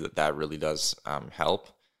believe that really does help.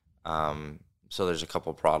 So there's a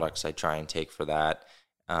couple products I try and take for that,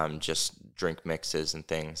 just drink mixes and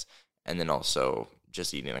things. and then also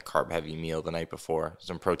just eating a carb heavy meal the night before,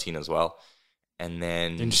 some protein as well. And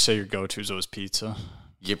then didn't you say your go-to is always pizza?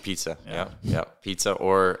 Yeah, pizza. Yeah. Pizza,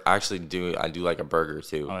 or actually I do like a burger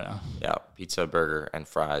too. Oh yeah. Yeah, pizza, burger, and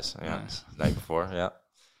fries. Yeah, Nice. the night before. Yeah,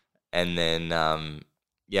 and then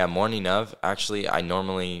morning of, actually I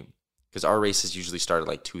normally, because our races usually start at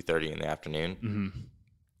like 2:30 in the afternoon. Mm-hmm.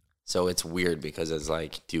 So it's weird because it's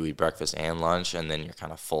like, do you eat breakfast and lunch and then you're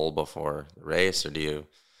kind of full before the race, or do you?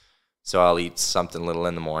 So I'll eat something little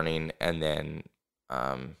in the morning, and then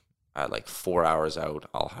at like 4 hours out,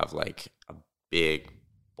 I'll have like a big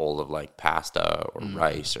bowl of like pasta or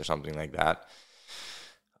rice or something like that.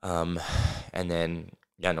 And then,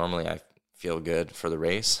 normally I feel good for the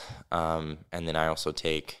race. And then I also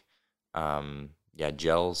take,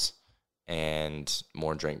 gels and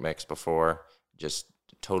more drink mix before, just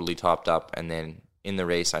totally topped up. And then in the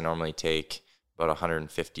race, I normally take about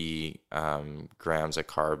 150 grams of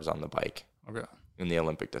carbs on the bike. Okay. In the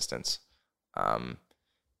Olympic distance. And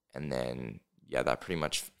then, that pretty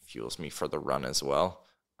much fuels me for the run as well.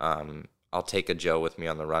 I'll take a gel with me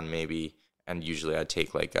on the run maybe, and usually I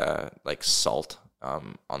take like salt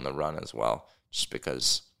on the run as well, just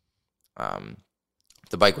because if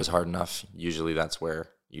the bike was hard enough, usually that's where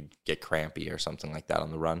you'd get crampy or something like that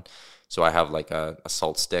on the run. So I have like a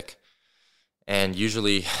salt stick, and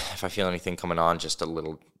usually if I feel anything coming on, just a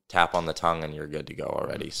little tap on the tongue and you're good to go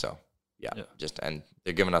already. So and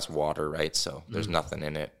they're giving us water, right? So there's nothing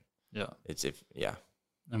in it. Yeah.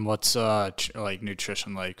 And what's like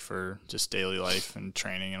nutrition like for just daily life and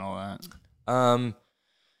training and all that?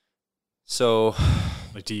 So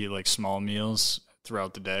like, do you eat like small meals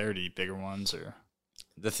throughout the day, or do you eat bigger ones? Or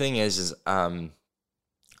the thing is I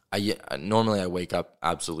normally wake up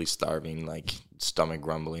absolutely starving, like stomach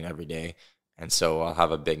grumbling every day, and so I'll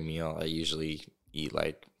have a big meal. I usually eat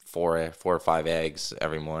like four or five eggs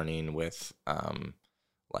every morning with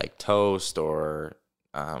like toast or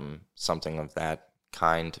something of that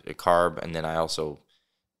kind of carb. And then I also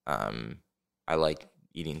I like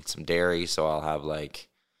eating some dairy, so I'll have like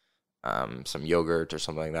some yogurt or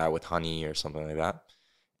something like that with honey or something like that.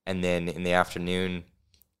 And then in the afternoon,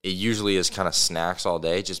 it usually is kind of snacks all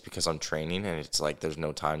day, just because I'm training and it's like there's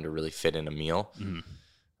no time to really fit in a meal.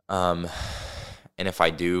 And if I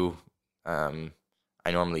do,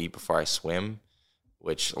 I normally eat before I swim,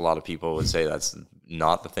 which a lot of people would say that's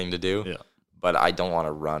not the thing to do. Yeah. But I don't want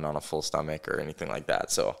to run on a full stomach or anything like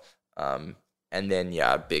that. So, and then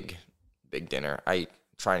big dinner. I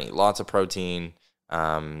try and eat lots of protein,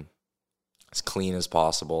 as clean as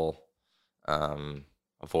possible.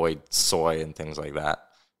 Avoid soy and things like that,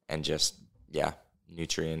 and just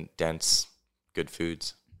nutrient dense, good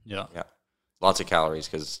foods. Yeah, lots of calories,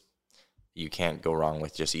 because you can't go wrong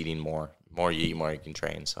with just eating more. More you eat, more you can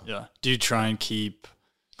train. So do you try and keep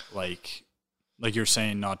like you're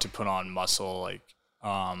saying, not to put on muscle, like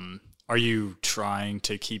are you trying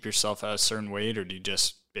to keep yourself at a certain weight, or do you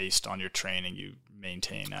just, based on your training, you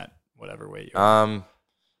maintain at whatever weight you're at?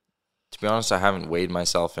 To be honest, I haven't weighed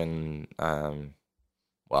myself in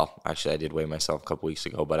well, actually I did weigh myself a couple weeks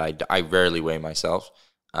ago, but I rarely weigh myself.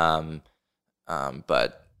 But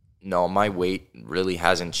no, my weight really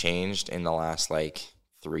hasn't changed in the last like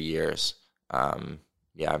 3 years. I'm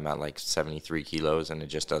at like 73 kilos and it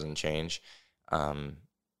just doesn't change.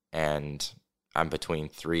 And I'm between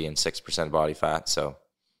 3 and 6% body fat. So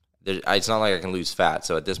it's not like I can lose fat.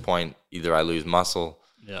 So at this point, either I lose muscle.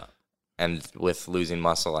 Yeah. And with losing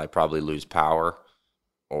muscle, I probably lose power,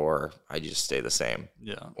 or I just stay the same.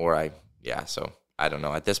 Yeah. So I don't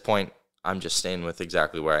know. At this point, I'm just staying with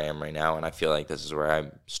exactly where I am right now. And I feel like this is where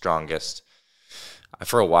I'm strongest.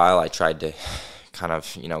 For a while, I tried to kind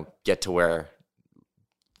of,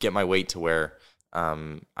 get my weight to where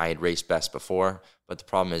I had raced best before. But the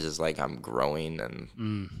problem is like I'm growing, and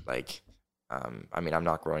I'm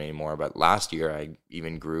not growing anymore. But last year, I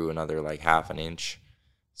even grew another like half an inch.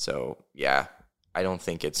 So I don't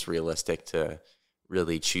think it's realistic to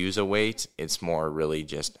really choose a weight. It's more really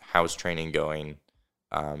just, how's training going?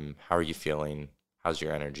 How are you feeling? How's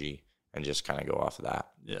your energy? And just kind of go off of that.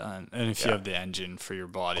 Yeah, and if you have the engine for your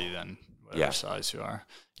body, then whatever size you are.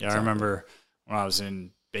 Yeah, exactly. I remember when I was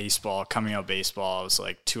in baseball, coming out baseball, I was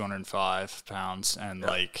like 205 pounds and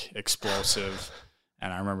like explosive.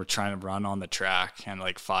 And I remember trying to run on the track, and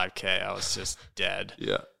like 5K, I was just dead.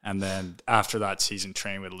 Yeah. And then after that season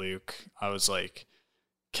training with Luke, I was like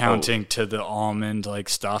counting to the almond like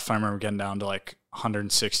stuff. I remember getting down to like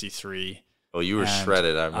 163. Oh, you were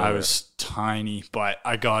shredded. I was tiny, but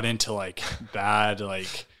I got into like bad,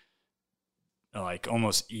 like like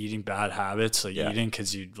almost eating bad habits, like Yeah. eating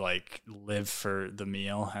because you'd like live for the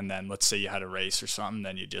meal, and then let's say you had a race or something,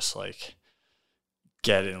 then you just like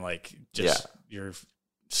get in like just you're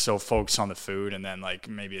so focused on the food, and then like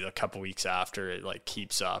maybe a couple weeks after it like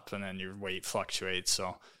keeps up, and then your weight fluctuates.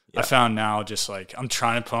 So I found now just like I'm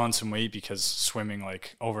trying to put on some weight because swimming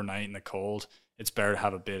like overnight in the cold, it's better to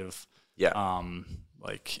have a bit of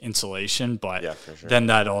like insulation, but for sure. then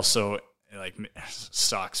that also like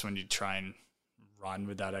sucks when you try and run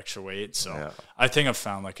with that extra weight. So I think I've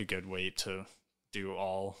found like a good weight to do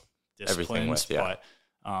all disciplines, but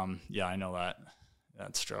I know that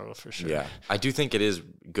struggle for sure. Yeah, I do think it is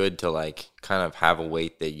good to like kind of have a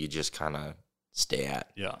weight that you just kind of stay at.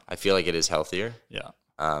 Yeah, I feel like it is healthier. Yeah.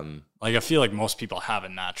 Like I feel like most people have a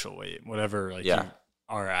natural weight, whatever like you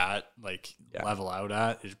are at, like level out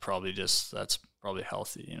at, is probably that's probably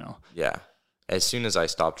healthy, you know? Yeah. As soon as I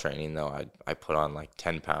stopped training though, I put on like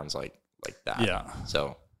 10 pounds like that. Yeah.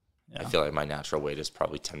 So I feel like my natural weight is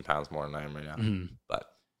probably 10 pounds more than I am right now. Mm-hmm. But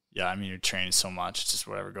yeah, I mean, you're training so much, it's just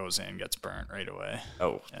whatever goes in gets burnt right away.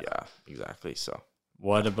 Oh, yeah, exactly. So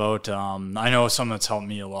what about, I know something that's helped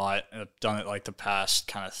me a lot. I've done it like the past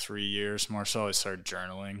kind of 3 years more so. I started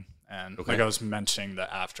journaling, and like I was mentioning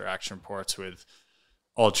the after action reports with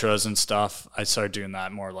ultras and stuff. I started doing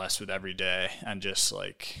that more or less with every day, and just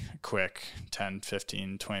like quick 10,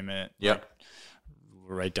 15, 20 minute. Like,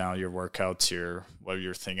 write down your workouts, what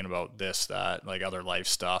you're thinking about, this, that, like other life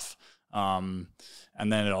stuff.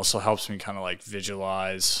 And then it also helps me kind of like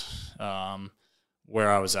visualize, where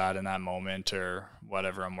I was at in that moment or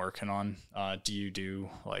whatever I'm working on. Do you do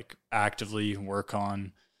like actively work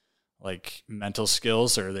on like mental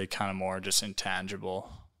skills, or are they kind of more just intangible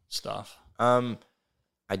stuff? I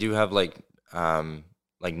do have like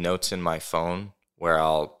notes in my phone where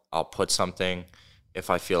I'll put something if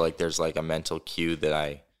I feel like there's like a mental cue that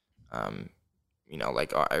I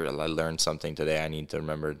like I learned something today, I need to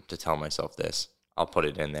remember to tell myself this. I'll put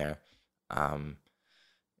it in there.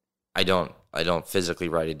 I don't physically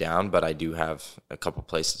write it down, but I do have a couple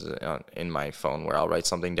places in my phone where I'll write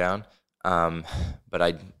something down. But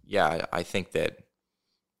I think that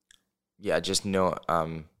just know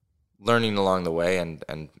learning along the way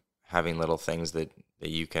and having little things that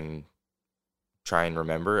you can try and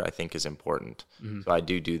remember, I think is important. Mm-hmm. So I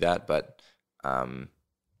do that, but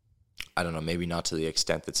I don't know, maybe not to the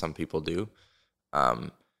extent that some people do.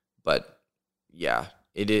 But yeah,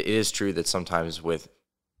 it is true that sometimes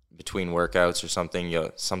between workouts or something,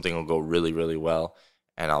 something will go really, really well,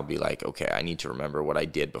 and I'll be like, okay, I need to remember what I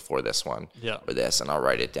did before this one or this, and I'll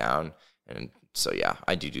write it down. And so,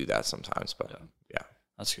 I do that sometimes, but yeah.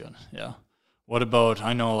 That's good. Yeah. What about,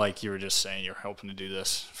 I know like you were just saying you're hoping to do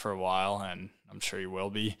this for a while, and I'm sure you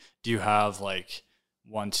will be. Do you have like,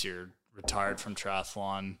 once you're retired from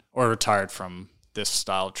triathlon or retired from this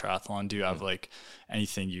style of triathlon, do you have like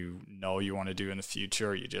anything you want to do in the future,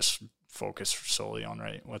 or you just focus solely on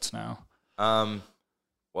what's now?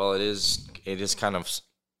 Well, it is kind of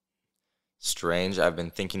strange. I've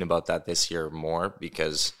been thinking about that this year more,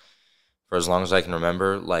 because for as long as I can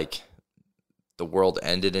remember, like the world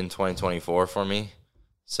ended in 2024 for me.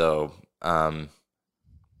 So, I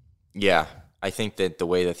think that the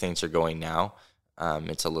way that things are going now,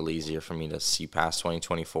 it's a little easier for me to see past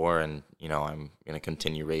 2024, and I'm going to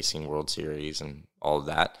continue racing World Series and all of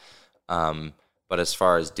that. But as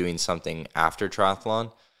far as doing something after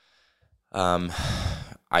triathlon,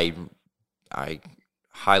 I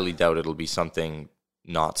highly doubt it'll be something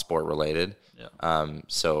not sport related. Yeah.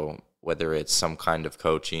 So whether it's some kind of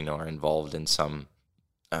coaching or involved in some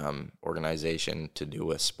organization to do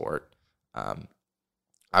with sport, I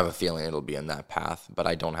have a feeling it'll be in that path, but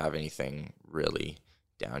I don't have anything really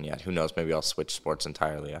down yet. Who knows? Maybe I'll switch sports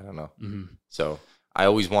entirely. I don't know. Mm-hmm. So I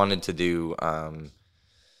always wanted to do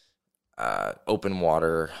open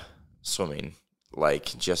water swimming,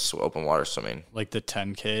 like just open water swimming. Like the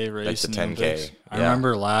 10K race? Like the 10K. I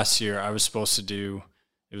remember last year I was supposed to do,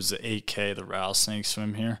 it was the 8K, the rattlesnake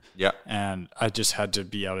swim here. Yeah. And I just had to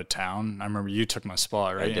be out of town. I remember you took my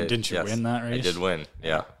spot, right? And didn't you win that race? I did win,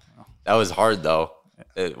 yeah. That was hard though.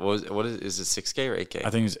 Is it 6K or 8K? I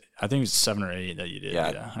think it was 7 or 8 that you did.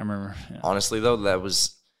 Yeah, I remember. Yeah. Honestly though, that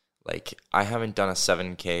was like, I haven't done a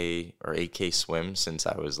 7K or 8K swim since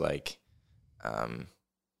I was like,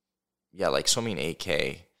 like swimming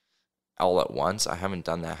 8K all at once. I hadn't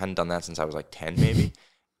done that since I was like 10 maybe.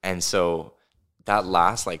 And so that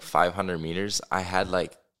last like 500 meters, I had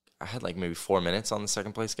like maybe 4 minutes on the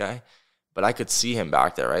second place guy, but I could see him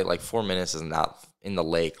back there, right? Like 4 minutes isn't that in the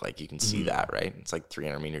lake. Like you can see that, right? It's like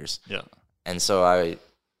 300 meters. Yeah. And so I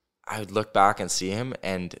would look back and see him,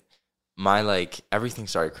 and my like everything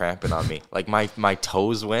started cramping on me. Like my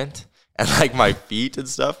toes went and like my feet and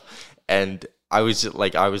stuff. And I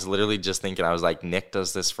was literally just thinking, I was like, Nick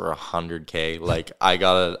does this for 100K. Like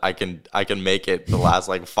I can make it the last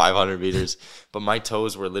like 500 meters, but my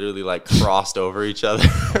toes were literally like crossed over each other.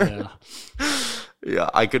 Yeah. Yeah.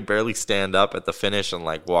 I could barely stand up at the finish and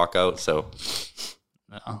like walk out. So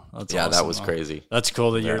that's yeah, awesome, that was though. crazy. That's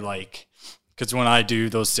cool that you're like, because when I do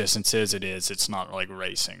those distances, it's not like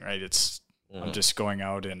racing, right? I'm just going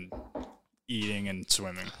out and eating and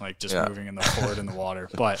swimming, like just moving in the forward in the water.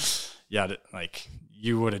 But yeah, like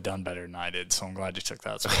you would have done better than I did, so I'm glad you took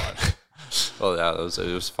that spot. Well, yeah, it was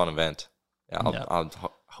a fun event. Yeah,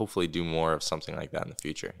 I'll hopefully do more of something like that in the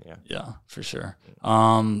future. Yeah, for sure.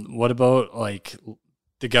 What about like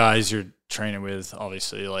the guys you're training with?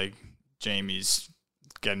 Obviously, like Jamie's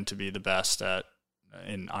getting to be the best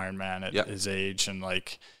in Ironman at his age, and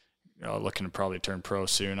like looking to probably turn pro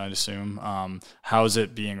soon, I'd assume. How's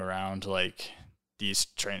it being around like these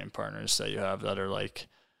training partners that you have that are like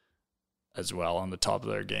as well on the top of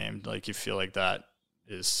their game? Like you feel like that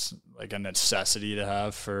is like a necessity to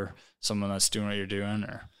have for someone that's doing what you're doing,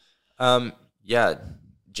 or? Yeah,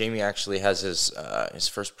 Jamie actually has his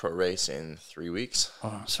first pro race in 3 weeks.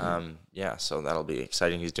 Oh, sweet. Yeah, so that'll be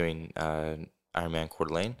exciting. He's doing Ironman Coeur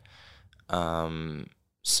d'Alene.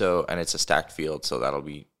 So, and it's a stacked field, so that'll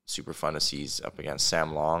be super fun to see. He's up against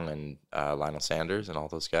Sam Long and Lionel Sanders and all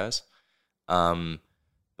those guys.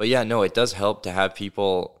 But yeah, no, it does help to have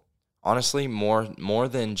people, honestly, more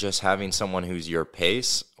than just having someone who's your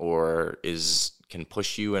pace or can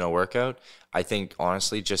push you in a workout. I think,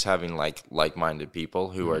 honestly, just having like-minded people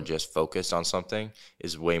who are just focused on something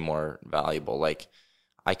is way more valuable. Like,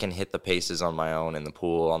 I can hit the paces on my own in the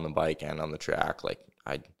pool, on the bike, and on the track. Like,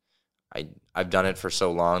 I've done it for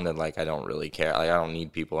so long that like I don't really care. Like I don't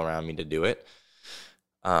need people around me to do it.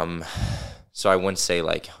 So I wouldn't say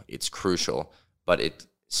like it's crucial, but it's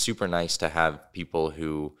super nice to have people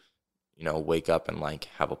who, wake up and like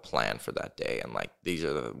have a plan for that day and like these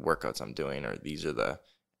are the workouts I'm doing or it's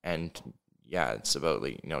about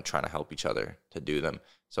like, trying to help each other to do them.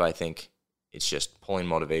 So I think it's just pulling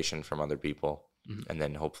motivation from other people and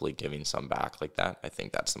then hopefully giving some back like that. I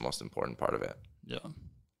think that's the most important part of it. Yeah.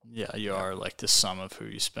 Yeah, you are like the sum of who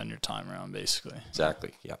you spend your time around, basically.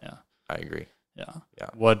 Exactly. Yeah. I agree. Yeah.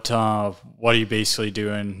 What are you basically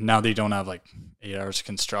doing now that you don't have like 8 hours of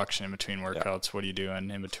construction in between workouts? What are you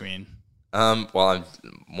doing in between? One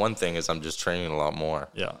thing is I'm just training a lot more.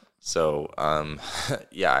 Yeah. So, I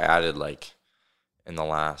added like in the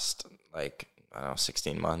last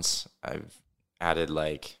 16 months, I've added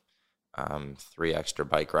like 3 extra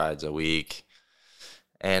bike rides a week.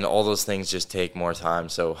 And all those things just take more time.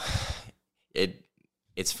 So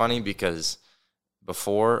it's funny because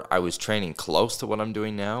before I was training close to what I'm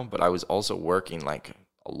doing now, but I was also working like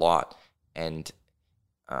a lot and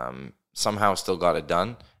somehow still got it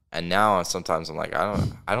done. And now sometimes I'm like, I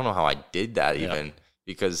don't know how I did that even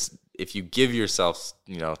because if you give yourself,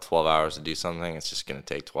 12 hours to do something, it's just going to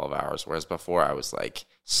take 12 hours. Whereas before I was like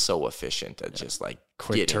so efficient at just like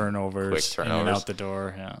quick turnovers, in and out the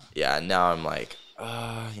door. Yeah. Yeah. And now I'm like,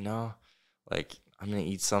 like I'm going to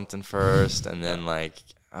eat something first and then like,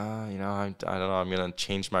 I don't know, I'm going to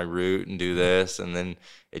change my route and do this. And then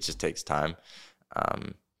it just takes time.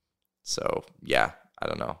 So yeah, I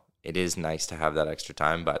don't know. It is nice to have that extra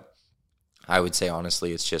time, but I would say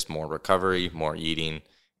honestly, it's just more recovery, more eating,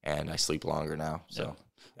 and I sleep longer now. So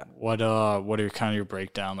yeah. What are kind of your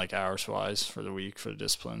breakdown like hours wise for the week for the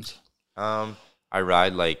disciplines? I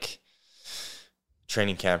ride like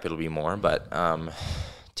training camp, it'll be more, but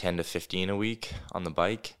 10 to 15 a week on the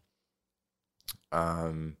bike.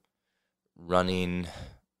 Running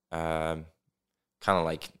kind of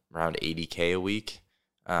like around 80K a week,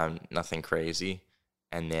 nothing crazy.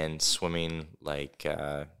 And then swimming like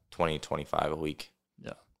 20, 25 a week.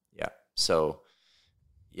 Yeah. Yeah. So,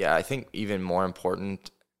 yeah, I think even more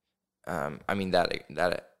important,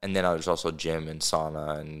 that, and then there's also gym and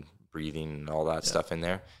sauna and breathing and all that stuff in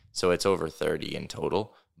there. So it's over 30 in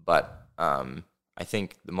total. But I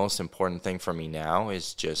think the most important thing for me now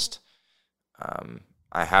is just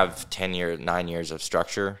I have 9 years of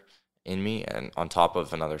structure in me and on top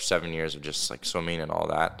of another 7 years of just like swimming and all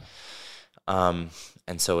that.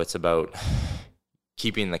 And so it's about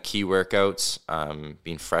keeping the key workouts,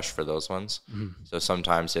 being fresh for those ones. Mm-hmm. So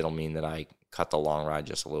sometimes it'll mean that I cut the long ride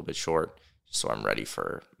just a little bit short so I'm ready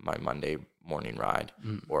for my Monday morning ride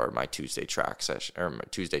or my Tuesday track session or my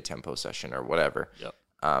Tuesday tempo session or whatever. Yep.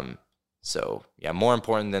 So yeah, more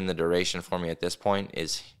important than the duration for me at this point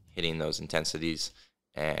is hitting those intensities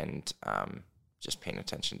and just paying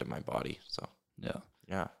attention to my body. So yeah.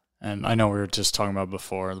 And I know we were just talking about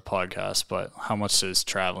before the podcast, but how much does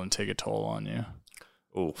traveling take a toll on you?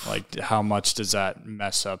 Oof. Like, how much does that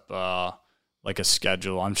mess up like a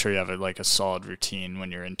schedule? I'm sure you have like a solid routine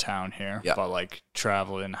when you're in town here, but like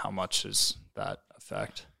traveling, how much does that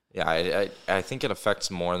affect? Yeah, I think it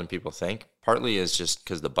affects more than people think. Partly is just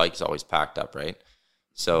because the bike's always packed up, right?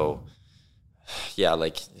 So, yeah,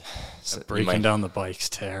 like breaking down the bike's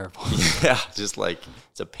terrible. Yeah, just like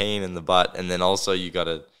it's a pain in the butt. And then also you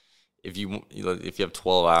gotta, if you have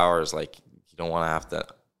 12 hours, like you don't want to have to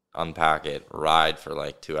unpack it, ride for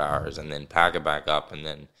like 2 hours, and then pack it back up, and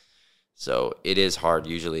then so it is hard.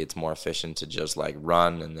 Usually, it's more efficient to just like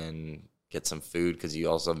run and then get some food because you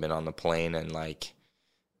also have been on the plane and like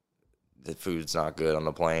the food's not good on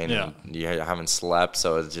the plane. Yeah. And you haven't slept,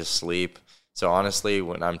 so it's just sleep. So honestly,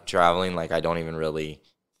 when I'm traveling, like I don't even really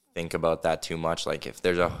think about that too much. Like if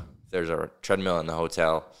there's a treadmill in the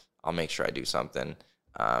hotel, I'll make sure I do something.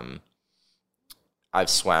 I've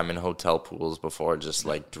swam in hotel pools before, just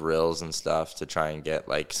like drills and stuff to try and get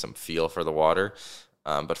like some feel for the water.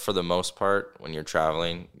 But for the most part, when you're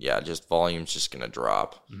traveling, just volume's just going to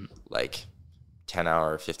drop. Like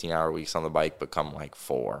 10-hour, 15-hour weeks on the bike become like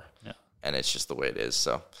 4. Yeah. And it's just the way it is.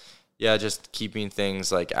 So, yeah, just keeping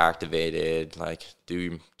things like activated, like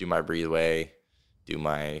do my breathe away, do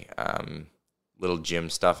my little gym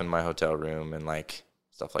stuff in my hotel room and like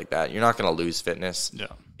stuff like that. You're not going to lose fitness. Yeah.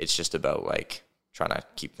 It's just about like trying to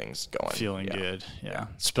keep things going. Feeling good. Yeah.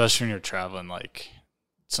 Especially when you're traveling, like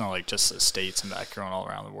it's not like just the States and back, you're going all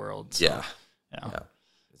around the world. So, yeah.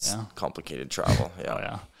 It's complicated travel. Yeah. Oh,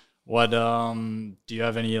 yeah. What do you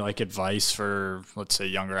have any like advice for, let's say,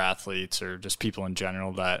 younger athletes or just people in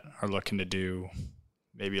general that are looking to do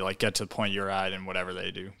maybe like get to the point you're at in whatever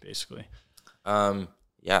they do, basically?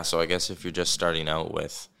 So I guess if you're just starting out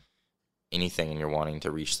with anything and you're wanting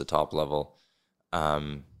to reach the top level,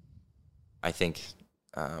 I think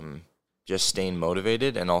just staying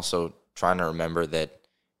motivated and also trying to remember that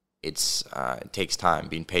it takes time.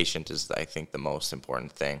 Being patient is, I think, the most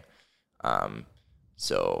important thing.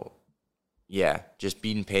 Just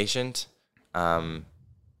being patient,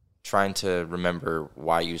 trying to remember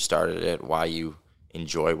why you started it, why you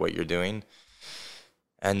enjoy what you're doing.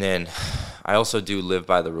 And then I also do live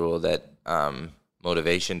by the rule that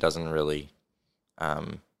motivation doesn't really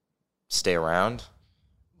stay around.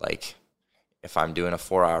 Like if I'm doing a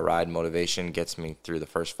 4-hour ride, motivation gets me through the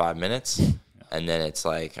first 5 minutes. And then it's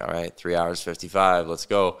like, all right, 3 hours, 55, let's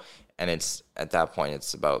go. And it's at that point,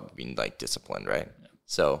 it's about being like disciplined, right? Yeah.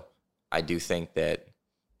 So I do think that,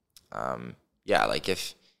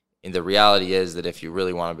 the reality is that if you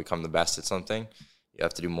really want to become the best at something, you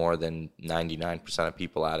have to do more than 99% of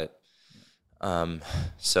people at it. You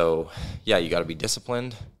got to be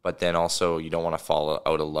disciplined, but then also you don't want to fall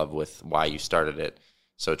out of love with why you started it.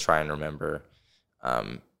 So try and remember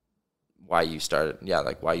why you started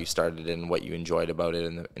it and what you enjoyed about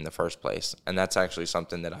it in the first place. And that's actually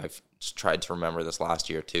something that I've tried to remember this last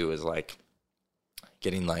year too, is like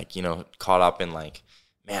getting like, caught up in like,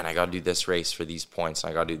 man, I got to do this race for these points.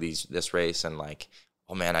 I got to do this race. And like,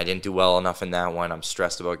 oh man, I didn't do well enough in that one. I'm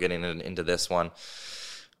stressed about getting into this one.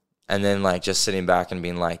 And then like just sitting back and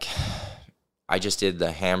being like, I just did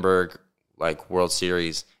the Hamburg like World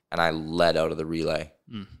Series and I led out of the relay.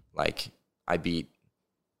 Like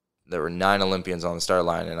there were 9 Olympians on the start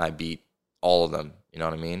line and I beat all of them. You know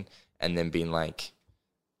what I mean? And then being like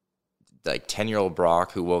 10-year-old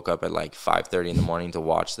Brock who woke up at like 5:30 in the morning to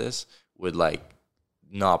watch this would like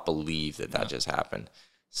not believe that just happened.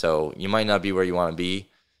 So you might not be where you want to be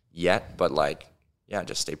yet, but like,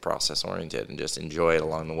 just stay process oriented and just enjoy it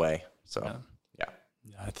along the way. So,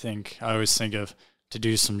 I always think of to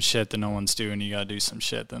do some shit that no one's doing, you got to do some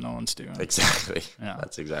shit that no one's doing. Exactly. Yeah.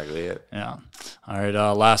 That's exactly it. Yeah. All right.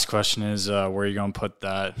 Last question is, where are you going to put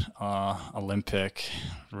that Olympic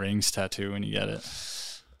rings tattoo when you get it?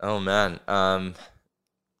 Oh, man.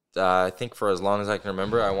 I think for as long as I can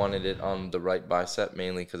remember, I wanted it on the right bicep,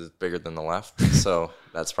 mainly because it's bigger than the left. So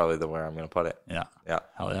that's probably where I'm going to put it. Yeah. Yeah.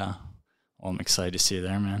 Hell yeah. Well, I'm excited to see you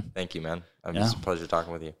there, man. Thank you, man. It's a pleasure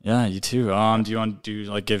talking with you. Yeah, you too. Do you want to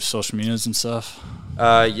do give social medias and stuff?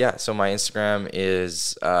 So my Instagram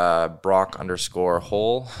is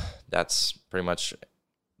Brock_Hoel. That's pretty much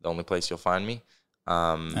the only place you'll find me.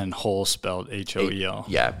 And Hoel spelled Hoel.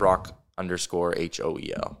 Yeah, Brock_Hoel.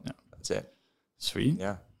 Yeah. That's it. Sweet.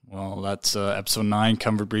 Yeah. Well, that's episode 9,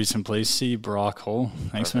 Comfort Breeze and Place C, Brock Hoel.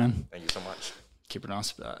 Thanks, man. Thank you so much. Keep it on,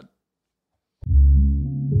 bad.